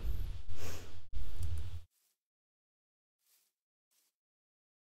inside.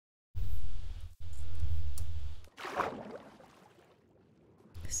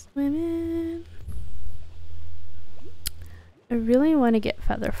 Swimming. I really want to get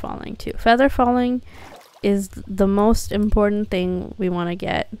feather falling too. Feather falling is the most important thing we want to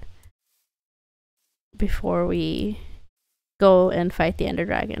get before we go and fight the Ender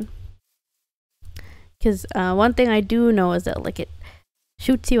Dragon. Because one thing I do know is that like it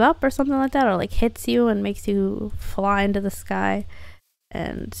shoots you up or something like that, or like hits you and makes you fly into the sky.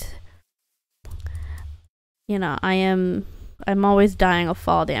 And you know, I'm always dying of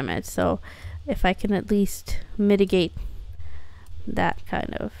fall damage, so if I can at least mitigate that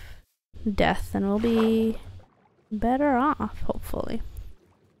kind of death, then we'll be better off, hopefully.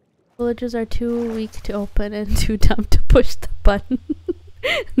 Villagers are too weak to open and too dumb to push the button.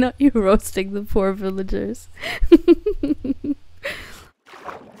 Not you roasting the poor villagers.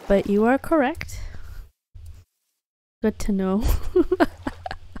 But you are correct. Good to know.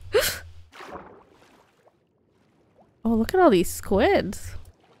 Oh, look at all these squids.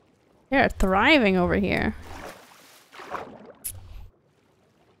 They're thriving over here.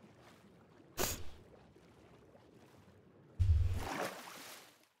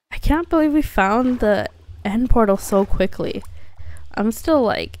 I can't believe we found the end portal so quickly. I'm still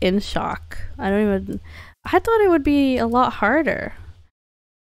like in shock. I thought it would be a lot harder.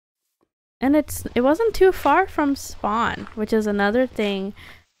 And it wasn't too far from spawn, which is another thing.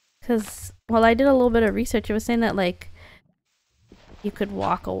 Because, well, I did a little bit of research. It was saying that like you could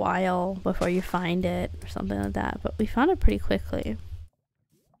walk a while before you find it or something like that. But we found it pretty quickly.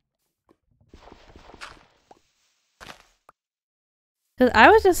 Because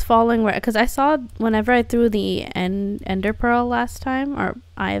I was just following where, because I saw whenever I threw the Ender Pearl last time, or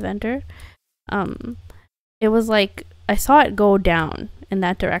Eye of Ender, it was like, I saw it go down in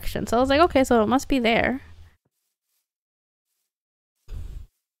that direction. So I was like, okay, so it must be there.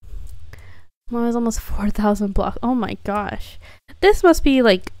 Well, it's almost 4,000 blocks. Oh my gosh. This must be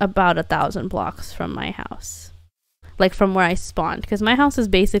like about 1,000 blocks from my house. Like from where I spawned. Because my house is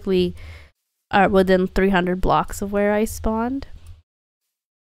basically within 300 blocks of where I spawned.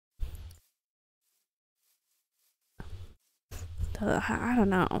 I don't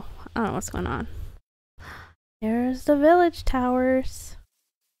know. I don't know what's going on. There's the village towers.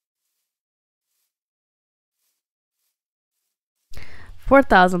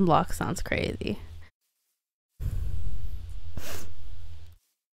 4,000 blocks sounds crazy.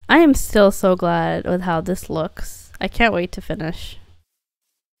 I am still so glad with how this looks. I can't wait to finish.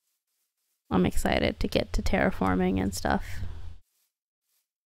 I'm excited to get to terraforming and stuff.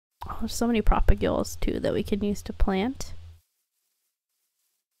 Oh, there's so many propagules too that we can use to plant.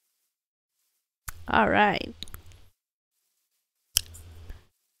 Alright.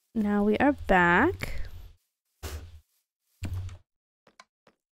 Now we are back.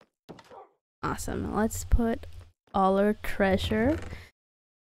 Awesome. Let's put all our treasure.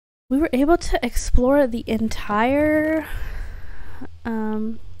 We were able to explore the entire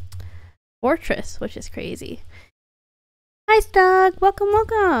fortress, which is crazy. Hi, Stug! Welcome,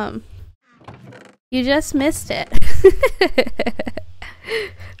 welcome! You just missed it.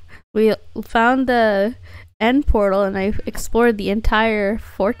 We found the end portal and I explored the entire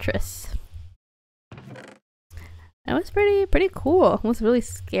fortress. It was pretty cool. It was really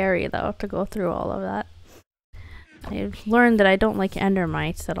scary though to go through all of that. I learned that I don't like ender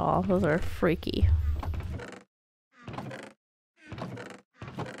mites at all. Those are freaky.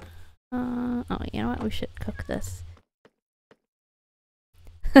 Oh, you know what? We should cook this.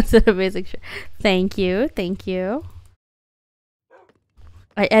 That's a basic. Thank you, thank you.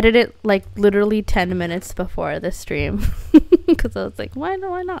 I edited like literally 10 minutes before the stream because I was like, why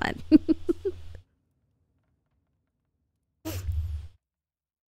not?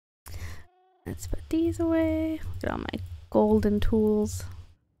 Let's put these away. Look at all my golden tools.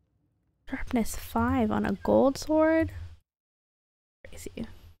 Sharpness 5 on a gold sword. Crazy.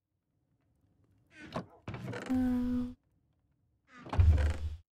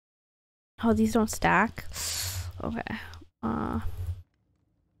 Oh, these don't stack? Okay. I'll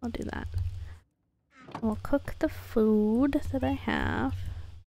do that. We'll cook the food that I have.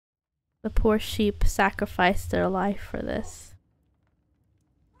 The poor sheep sacrificed their life for this.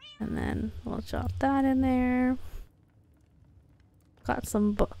 And then we'll drop that in there. Got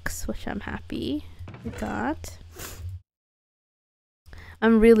some books, which I'm happy we got.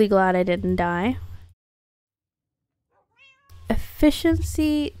 I'm really glad I didn't die.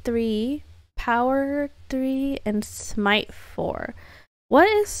 Efficiency 3, power 3, and smite 4. What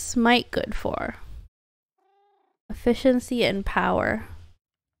is smite good for? Efficiency and power.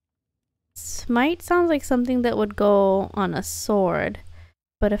 Smite sounds like something that would go on a sword,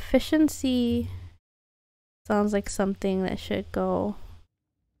 but efficiency sounds like something that should go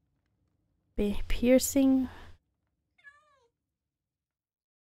be piercing.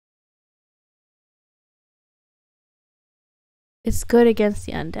 It's good against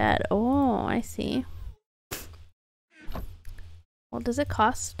the undead. Oh, I see. What does it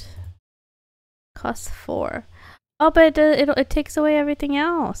cost? Costs 4. Oh, but it takes away everything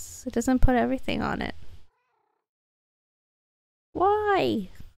else. It doesn't put everything on it. Why?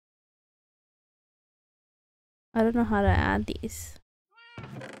 I don't know how to add these.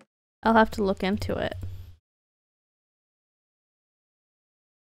 I'll have to look into it.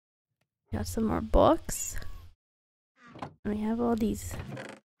 Got some more books. And we have all these.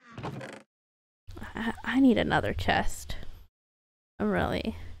 I need another chest.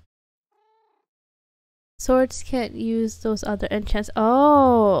 Really. Swords can't use those other enchants.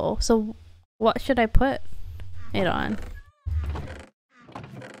 Oh, so what should I put it on?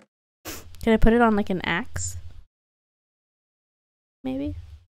 Can I put it on like an axe? Maybe?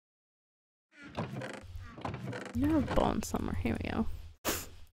 I have bones somewhere. Here we go.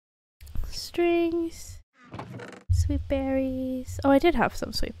 Strings. Sweet berries. Oh, I did have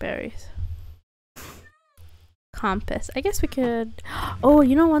some sweet berries. Compass. I guess we could... Oh,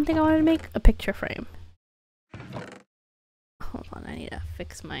 you know one thing I wanted to make? A picture frame. Hold on, I need to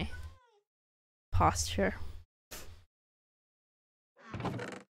fix my posture.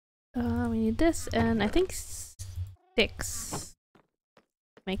 We need this and I think sticks.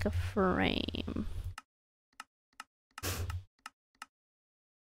 Make a frame.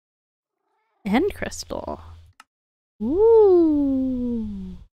 End crystal.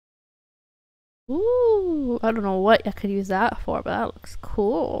 Ooh. Ooh. I don't know what I could use that for, but that looks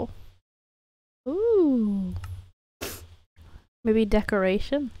cool. Ooh. Maybe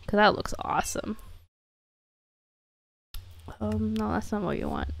decoration? Because that looks awesome. No, that's not what you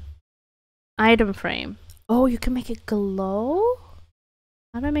want. item frame. Oh, you can make it glow?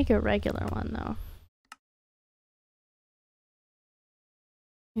 How do I make a regular one though?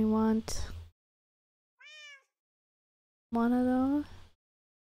 We want one of those.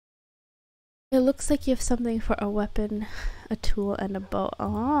 It looks like you have something for a weapon, a tool, and a bow.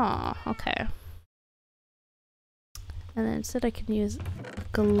 Oh, okay. And then instead I can use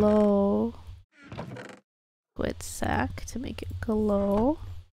glow squid sack to make it glow.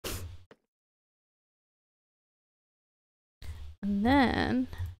 And then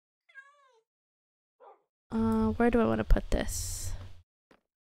where do I want to put this?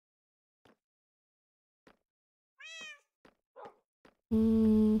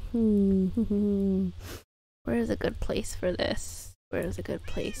 Where is a good place for this? Where is a good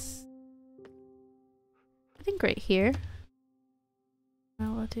place? I think right here. I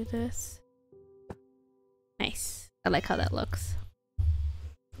will do this. Nice. I like how that looks.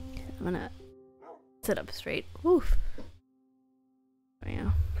 Okay, I'm gonna sit up straight. Oof. There we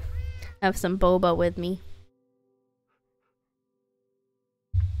go. I have some boba with me.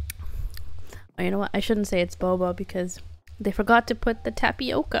 Oh, you know what? I shouldn't say it's boba because they forgot to put the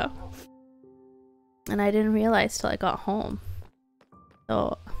tapioca. And I didn't realize till I got home.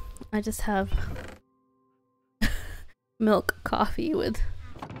 So I just have milk coffee with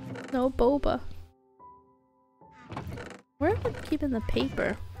no boba. Where am I keeping the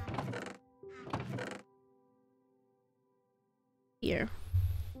paper? Here.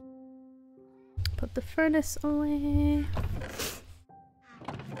 Put the furnace away.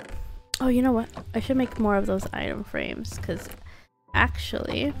 Oh, you know what? I should make more of those item frames because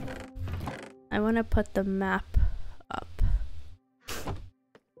actually I want to put the map up.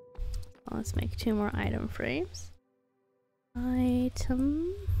 Let's make 2 more item frames.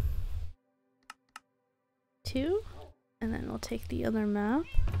 Item 2, and then we'll take the other map.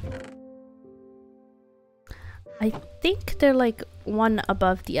 I think they're like one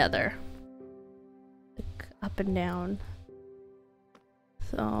above the other, like up and down.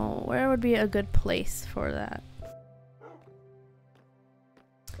 So where would be a good place for that?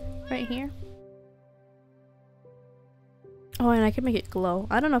 Right here. Oh, and I can make it glow.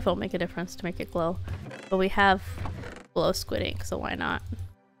 I don't know if it'll make a difference to make it glow, but we have glow squid ink, so why not?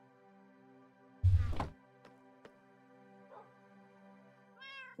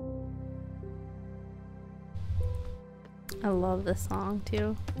 I love this song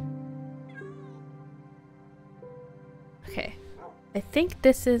too. Okay, I think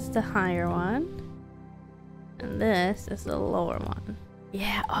this is the higher one, and this is the lower one.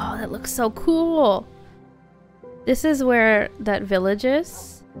 Yeah, oh, that looks so cool! This is where that village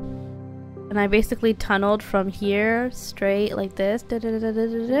is, and I basically tunneled from here straight like this,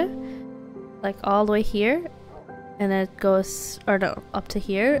 like all the way here, and it goes, or no, up to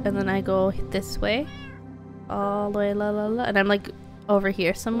here, and then I go this way, all the way, and I'm like over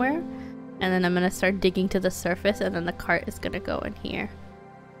here somewhere, and then I'm gonna start digging to the surface, and then the cart is gonna go in here.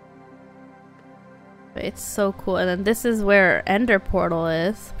 But it's so cool. And then this is where Ender Portal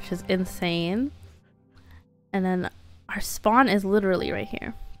is, which is insane. And then our spawn is literally right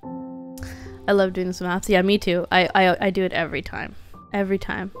here. I love doing this maps. Yeah, me too. I do it every time. Every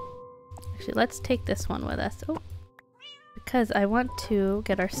time. Actually, let's take this one with us. Oh, because I want to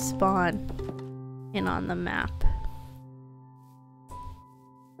get our spawn in on the map.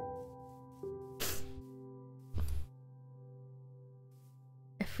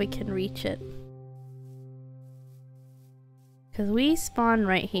 If we can reach it. Because we spawn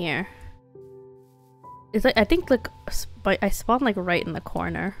right here. It's like, I think like I spawn like right in the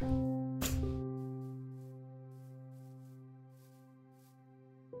corner.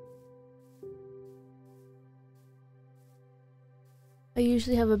 I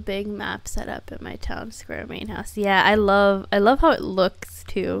usually have a big map set up in my town square main house. Yeah, I love how it looks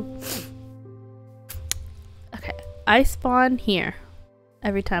too. Okay, I spawn here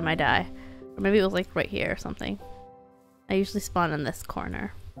every time I die. Or maybe it was like right here or something. I usually spawn in this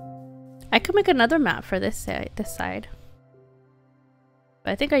corner. I could make another map for this side.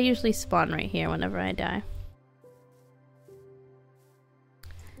 But I think I usually spawn right here whenever I die.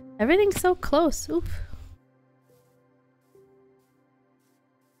 Everything's so close. Oof.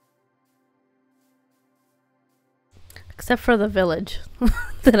 Except for the village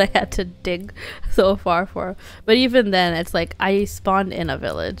that I had to dig so far for. But even then, it's like I spawned in a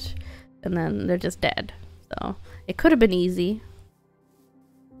village and then they're just dead. So it could have been easy.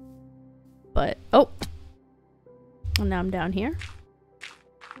 But, oh. And now I'm down here.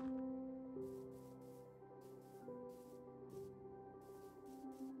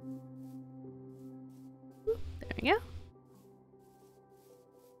 There we go.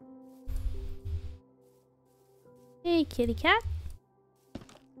 Hey, kitty cat.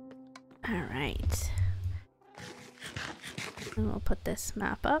 Alright. And we'll put this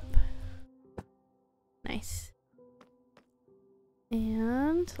map up. Nice.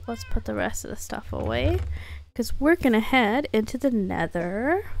 And let's put the rest of the stuff away, because we're gonna head into the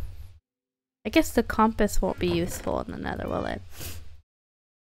nether. I guess the compass won't be useful in the nether, will it?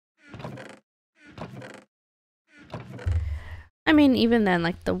 I mean, even then,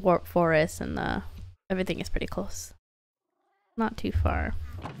 like the warp forest and the everything is pretty close. Not too far.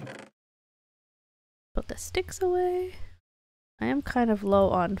 Put the sticks away. I am kind of low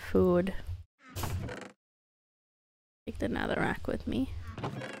on food. Take the netherrack with me.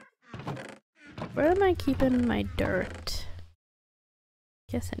 Where am I keeping my dirt?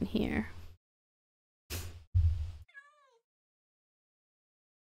 Guess in here.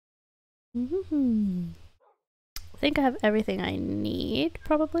 I think I have everything I need,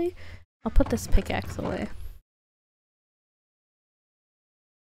 probably. I'll put this pickaxe away.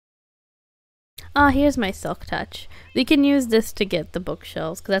 Ah, here's my silk touch. We can use this to get the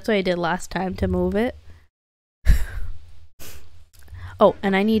bookshelves, because that's what I did last time to move it. Oh,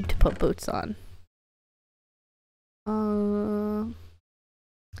 and I need to put boots on. Well,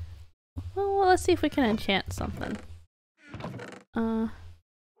 let's see if we can enchant something. I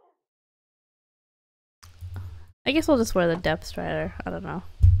guess we'll just wear the depth strider. I don't know.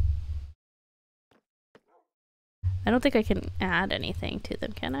 I don't think I can add anything to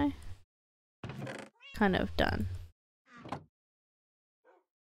them, can I? Kind of done.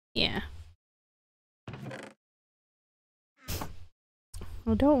 Yeah.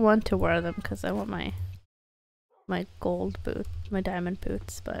 I don't want to wear them because I want my gold boots, my diamond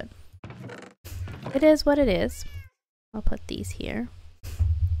boots, but it is what it is. I'll put these here.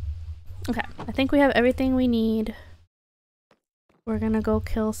 Okay, I think we have everything we need. We're gonna go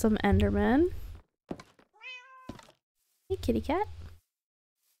kill some endermen. Hey, kitty cat.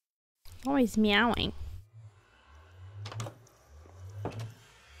 Always meowing. I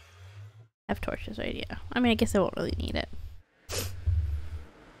have torches right here. I mean, I guess I won't really need it.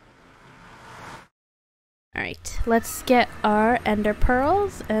 Alright, let's get our ender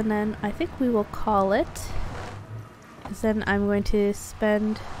pearls, and then I think we will call it. Because then I'm going to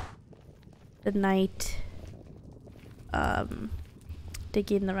spend the night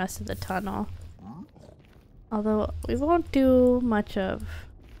digging the rest of the tunnel. Although we won't do much of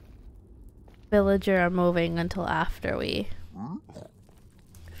villager or moving until after we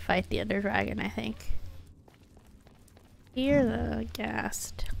fight the ender dragon, I think. Hear the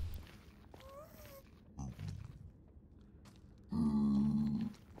ghast.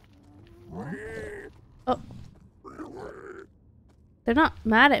 Oh. They're not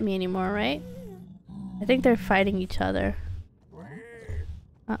mad at me anymore, right? I think they're fighting each other.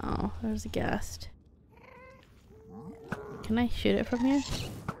 Uh-oh, there's a ghast. Can I shoot it from here?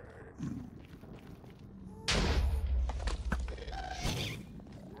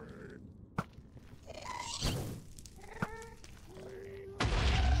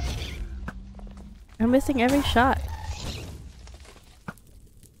 I'm missing every shot.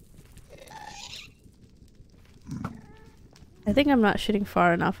 I think I'm not shooting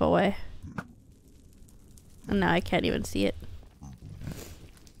far enough away. And now I can't even see it.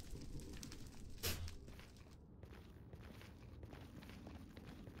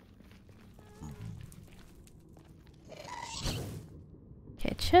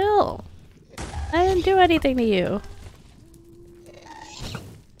 Okay, chill. I didn't do anything to you.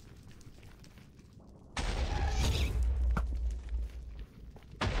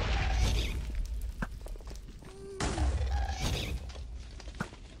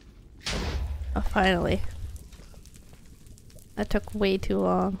 Oh, finally. That took way too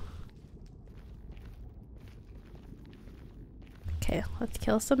long. Okay, let's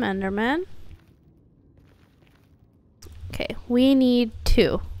kill some endermen. Okay, we need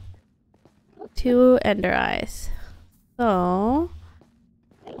two ender eyes. So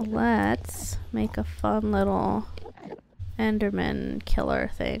let's make a fun little enderman killer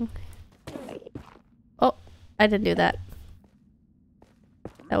thing. Oh, I didn't do that.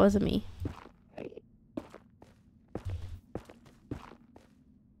 That wasn't me.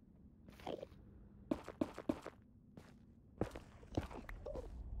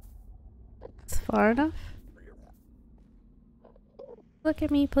 It's far enough. Look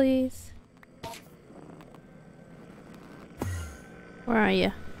at me, please. Where are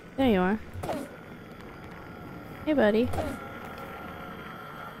you? There you are. Hey, buddy.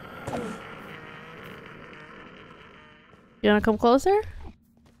 You wanna come closer?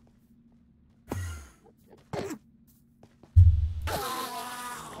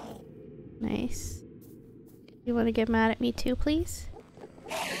 Nice. You want to get mad at me too, please?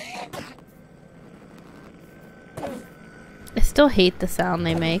 I still hate the sound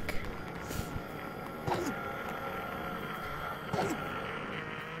they make.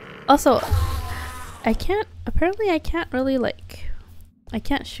 Also, apparently I can't really I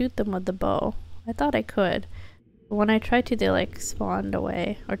can't shoot them with the bow. I thought I could. But when I tried to, they like spawned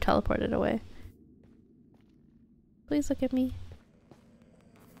away or teleported away. Please look at me.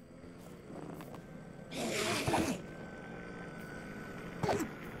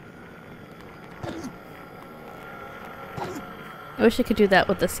 I wish I could do that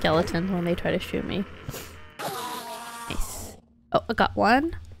with the skeleton when they try to shoot me. Nice. Oh, I got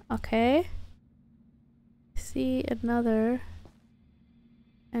one. Okay. See another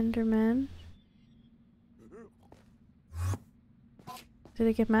Enderman. Did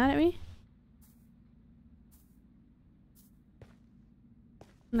it get mad at me?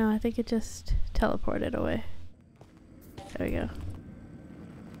 No, I think it just teleported away. There we go.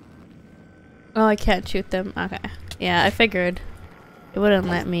 Oh, I can't shoot them. Okay. Yeah, I figured. It wouldn't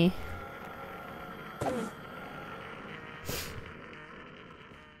let me.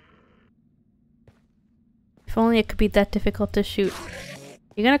 If only it could be that difficult to shoot.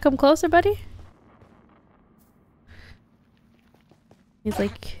 You gonna come closer, buddy? He's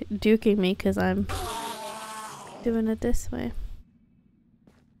like duking me because I'm doing it this way.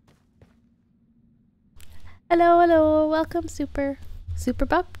 Hello, hello, welcome, Super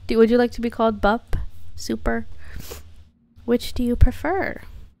Bup. Would you like to be called Bup? Super? Which do you prefer?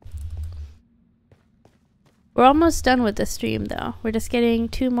 We're almost done with the stream though. We're just getting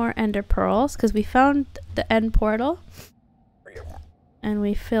 2 more ender pearls because we found the end portal and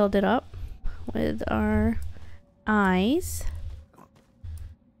we filled it up with our eyes.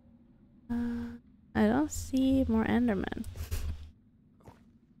 I don't see more endermen.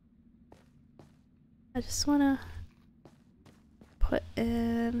 I just want to put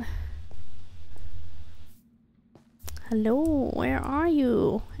in... Hello, where are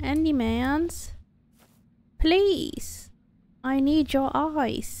you? Endymans? Please! I need your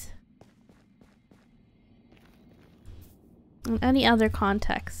eyes. In any other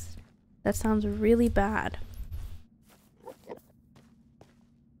context, that sounds really bad.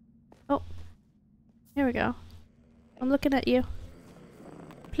 Oh, here we go. I'm looking at you.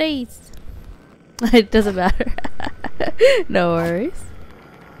 Please! It doesn't matter. No worries.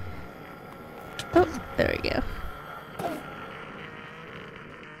 Oh, there we go.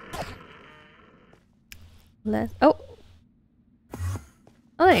 Oh!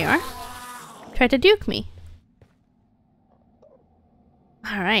 Oh, there you are. Tried to duke me.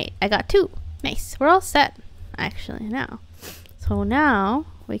 Alright, I got 2. Nice. We're all set, actually, now. So now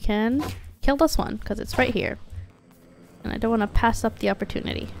we can kill this one, because it's right here. And I don't want to pass up the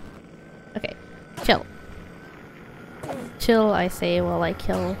opportunity. Okay, chill. Chill, I say, while I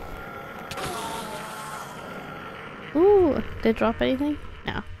kill. Ooh, did it drop anything?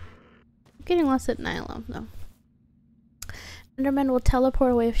 No. I'm getting lost at Nylon, though. Endermen will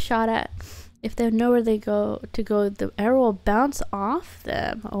teleport away if shot at. If they know where they go, the arrow will bounce off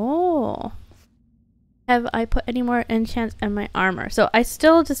them. Oh. Have I put any more enchants in my armor? So I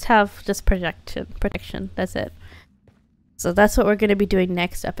still just have protection. That's it. So that's what we're going to be doing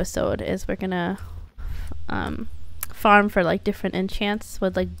next episode, is we're going to farm for like different enchants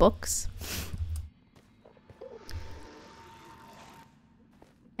with like books.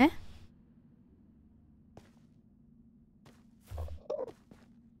 Eh?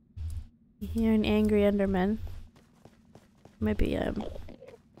 You hear an angry Enderman. Maybe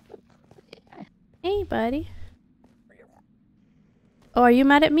Hey buddy. Oh, are you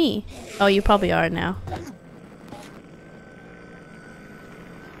mad at me? Oh, you probably are now.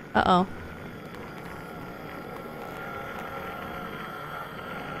 Uh-oh.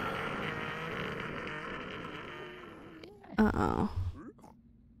 Uh-oh.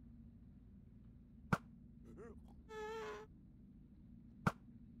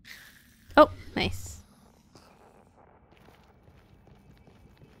 Oh, nice.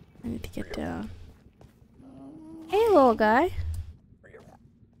 I need to get down. Hey, little guy.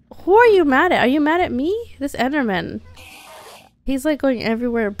 Who are you mad at? Are you mad at me? This Enderman. He's like going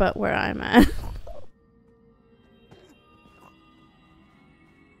everywhere but where I'm at.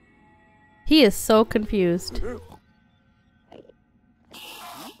 He is so confused.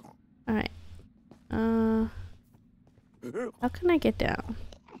 Alright. How can I get down?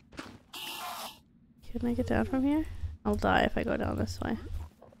 Can I get down from here? I'll die if I go down this way.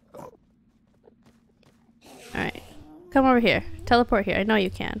 Alright. Come over here. Teleport here. I know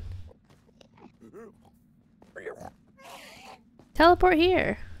you can. Teleport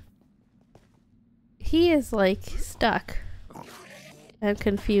here. he is like stuck and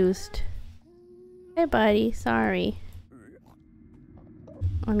confused. Hey buddy, sorry.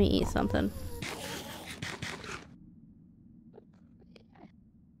 Let me eat something.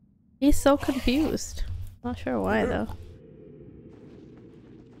 He's so confused. Not sure why though.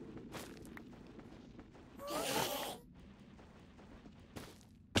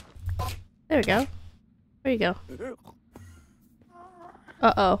 There we go. There you go.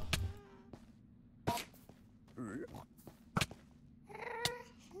 Uh-oh.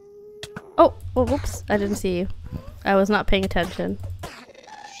 Oh, oh, whoops. I didn't see you. I was not paying attention.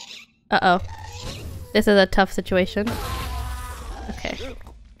 Uh-oh. This is a tough situation. Okay.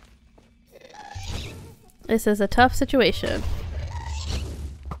 This is a tough situation.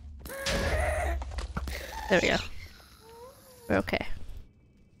 There we go. We're okay.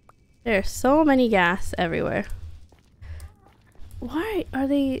 There's so many gas everywhere. Why are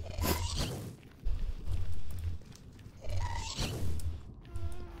they...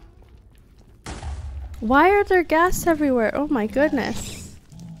 Why are there gas everywhere? Oh my goodness.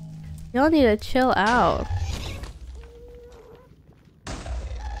 Y'all need to chill out.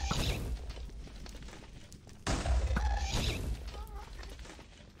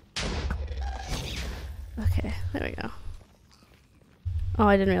 Okay, there we go. Oh,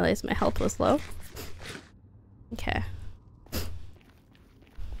 I didn't realize my health was low. Okay.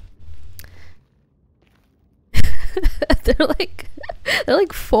 they're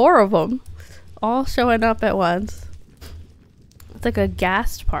like 4 of them, all showing up at once. It's like a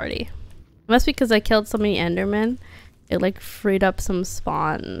ghast party. It must be because I killed so many Endermen. It like freed up some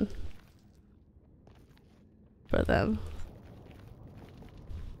spawn for them.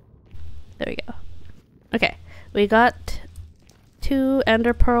 There we go. Okay, we got 2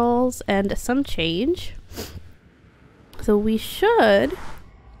 ender pearls and some change. So we should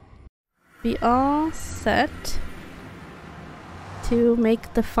be all set to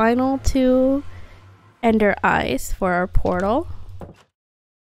make the final 2 ender eyes for our portal.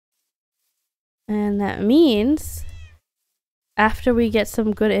 And that means after we get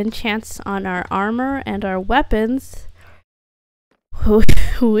some good enchants on our armor and our weapons,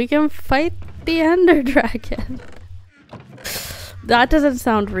 we can fight the ender dragon. That doesn't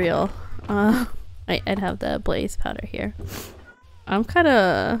sound real. I'd have the blaze powder here. I'm kind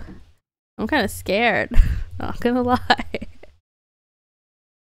of scared. Not gonna lie.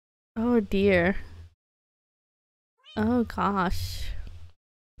 Oh dear. Oh gosh.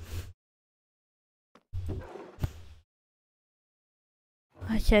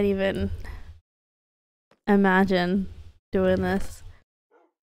 I can't even imagine doing this.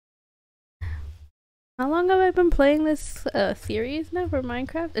 How long have I been playing this series now for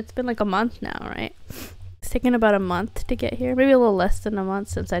Minecraft? It's been like a month now, right? It's taken about a month to get here. Maybe a little less than a month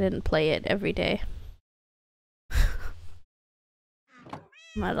since I didn't play it every day.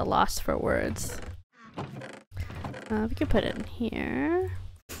 I'm at a loss for words. We can put it in here.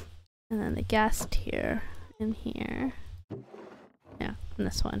 And then the gas tier in here. Yeah, and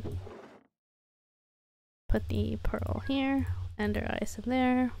this one. Put the pearl here. Ender eyes in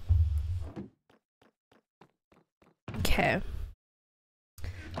there. Okay.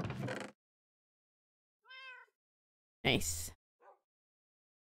 Nice.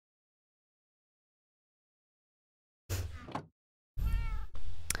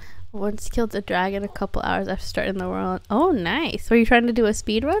 Once killed a dragon a couple hours after starting the world. Oh, nice. Were you trying to do a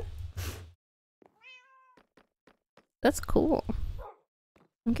speed run? That's cool.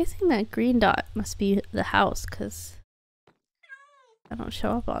 I'm guessing that green dot must be the house because I don't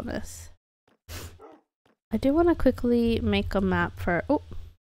show up on this. I do want to quickly make a map for... Oh,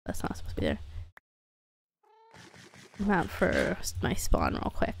 that's not supposed to be there. Map for my spawn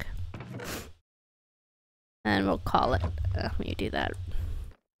real quick. And we'll call it. Let me do that.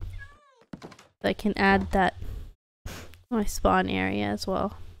 I can add that my spawn area as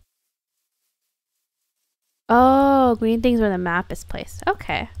well. Oh, green things where the map is placed.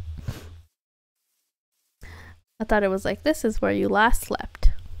 Okay. I thought it was like, this is where you last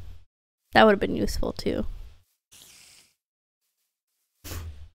slept. That would have been useful too.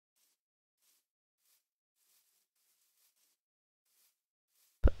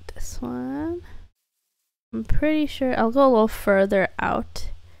 Put this one. I'm pretty sure I'll go a little further out.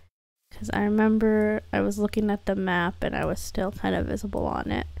 Because I remember I was looking at the map and I was still kind of visible on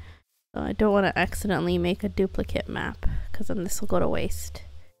it. So I don't want to accidentally make a duplicate map because then this will go to waste.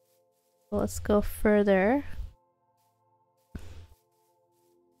 So let's go further.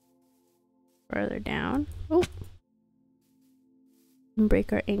 Further down. Oh! And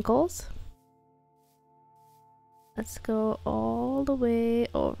break our ankles. Let's go all the way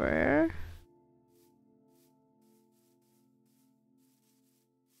over.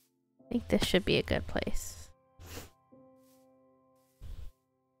 think this should be a good place.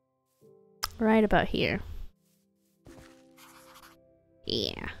 Right about here.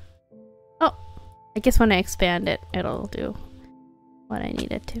 Yeah. Oh, I guess when I expand it, it'll do what I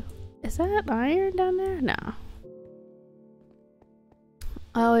need it to. Is that iron down there? No.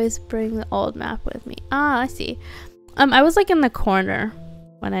 I always bring the old map with me. Ah, I see. I was like in the corner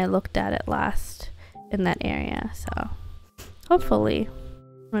when I looked at it last in that area, so hopefully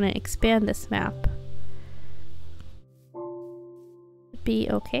when I expand this map, it'd be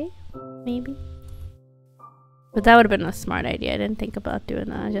okay, maybe. But that would have been a smart idea. I didn't think about doing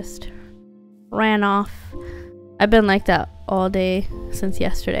that. I just ran off. I've been like that all day since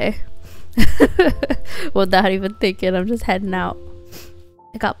yesterday. Without even thinking, I'm just heading out.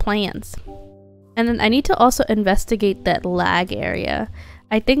 I got plans. And then I need to also investigate that lag area.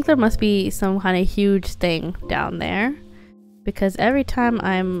 I think there must be some kind of huge thing down there, because every time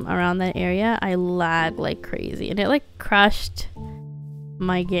I'm around that area, I lag like crazy, and it like crashed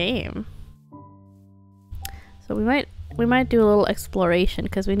my game. So we might do a little exploration,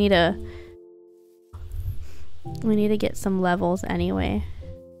 because we need to get some levels anyway.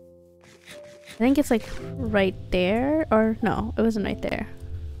 I think it's like right there, or no, it wasn't right there.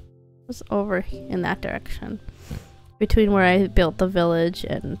 It was over in that direction, between where I built the village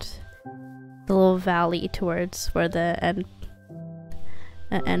and the little valley towards where the end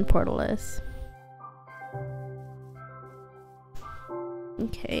portal is.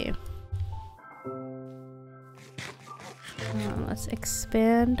 Okay. Let's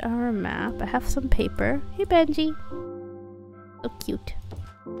expand our map. I have some paper. Hey Benji. So cute.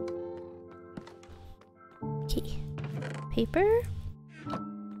 Okay. Paper.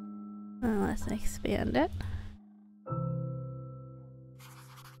 Let's expand it.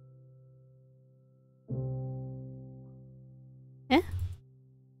 Eh?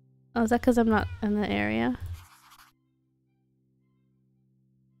 Oh, is that because I'm not in the area?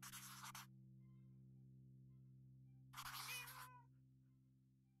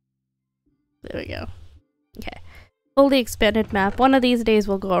 There we go. Okay. Fully expanded map. One of these days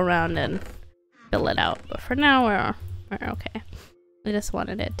we'll go around and fill it out. But for now we're okay. I just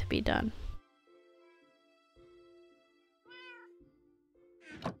wanted it to be done.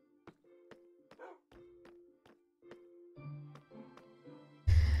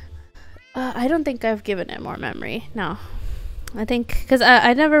 I don't think I've given it more memory. No. I think, because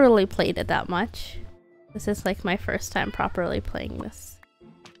I never really played it that much. This is like my first time properly playing this.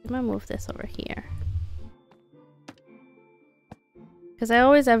 I'm gonna move this over here. Because I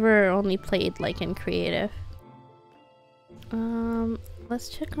always only played like in creative. Let's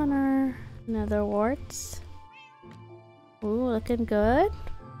check on our nether warts. Ooh, looking good.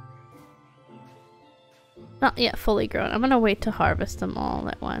 Not yet fully grown. I'm gonna wait to harvest them all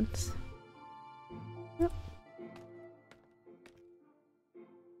at once. Yep.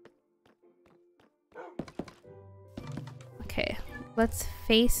 Okay, let's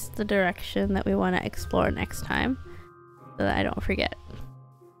face the direction that we want to explore next time, so that I don't forget.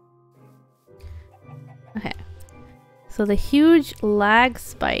 Okay, so the huge lag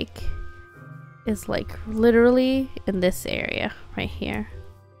spike is like literally in this area right here,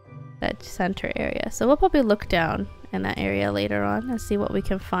 that center area. So we'll probably look down in that area later on and see what we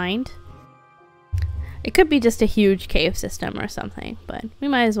can find. It could be just a huge cave system or something, but we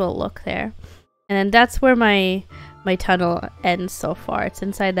might as well look there. And then that's where my tunnel ends so far. It's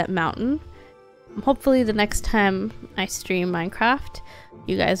inside that mountain. Hopefully the next time I stream Minecraft,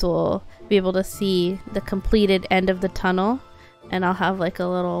 you guys will be able to see the completed end of the tunnel, and I'll have like a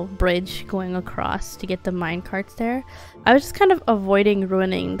little bridge going across to get the minecarts there. I was just kind of avoiding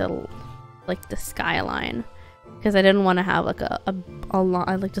ruining the skyline, because I didn't want to have like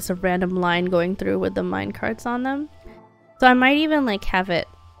like just a random line going through with the minecarts on them. So I might even like have it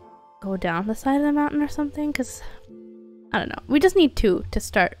go down the side of the mountain or something, because I don't know. We just need to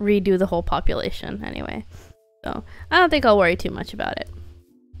start redo the whole population anyway. So I don't think I'll worry too much about it.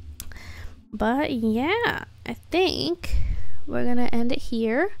 But yeah, I think we're gonna end it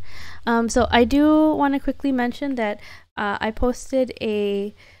here. So I do want to quickly mention that I posted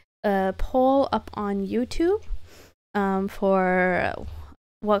a poll up on YouTube for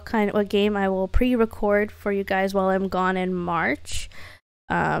what game I will pre-record for you guys while I'm gone in March.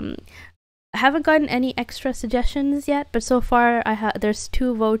 I haven't gotten any extra suggestions yet, but so far there's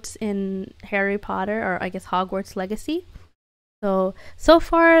 2 votes in Harry Potter, or I guess Hogwarts Legacy. So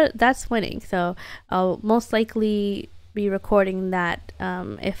far that's winning. So I'll most likely be recording that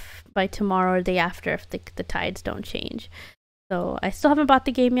if by tomorrow or the day after, if the tides don't change. So I still haven't bought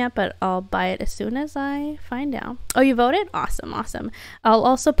the game yet, but I'll buy it as soon as I find out. Oh, you voted? Awesome, awesome. I'll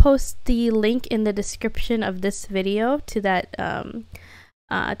also post the link in the description of this video to that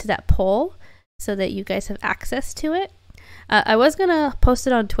poll so that you guys have access to it. I was gonna post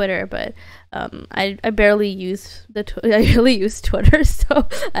it on Twitter, but I barely use Twitter, so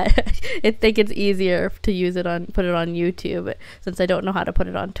I think it's easier to put it on YouTube since I don't know how to put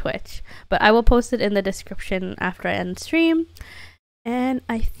it on Twitch. But I will post it in the description after I end stream. And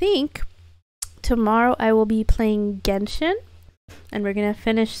I think tomorrow I will be playing Genshin, and we're gonna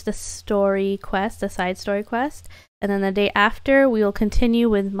finish the story quest, the side story quest. And then the day after, we will continue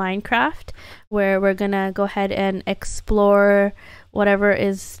with Minecraft, where we're gonna go ahead and explore whatever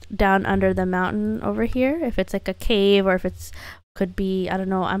is down under the mountain over here. If it's like a cave, or if it's could be, I don't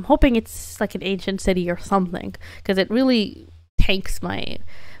know. I'm hoping it's like an ancient city or something, because it really tanks my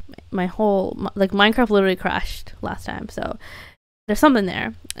whole, like, Minecraft literally crashed last time. So there's something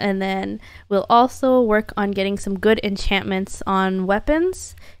there. And then we'll also work on getting some good enchantments on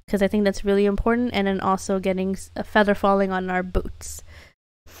weapons, because I think that's really important. And then also getting a feather falling on our boots.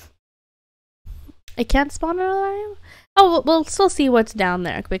 I can't spawn another item? Oh, we'll still see what's down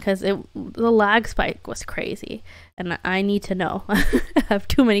there, because the lag spike was crazy. And I need to know. I have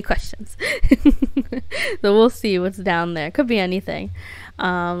too many questions. So we'll see what's down there. Could be anything.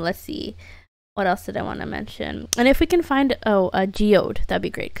 Let's see. What else did I want to mention? And if we can find a geode, that'd be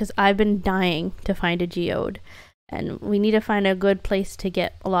great, because I've been dying to find a geode, and we need to find a good place to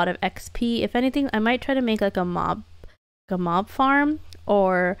get a lot of XP. If anything, I might try to make like a mob farm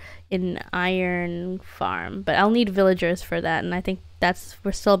or an iron farm, but I'll need villagers for that, and I think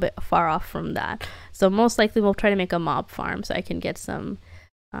we're still a bit far off from that. So most likely we'll try to make a mob farm so I can get some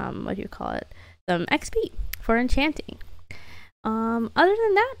what do you call it? Some XP for enchanting. Other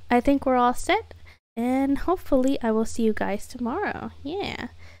than that, I think we're all set, and hopefully I will see you guys tomorrow. Yeah.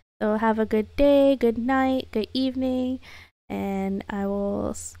 So have a good day, good night, good evening, and I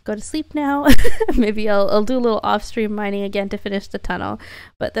will go to sleep now. Maybe I'll do a little off-stream mining again to finish the tunnel,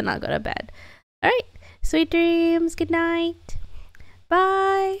 but then I'll go to bed. All right. Sweet dreams. Good night.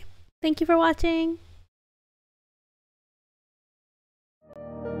 Bye. Thank you for watching.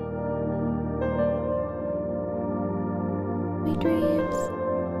 Sweet dreams.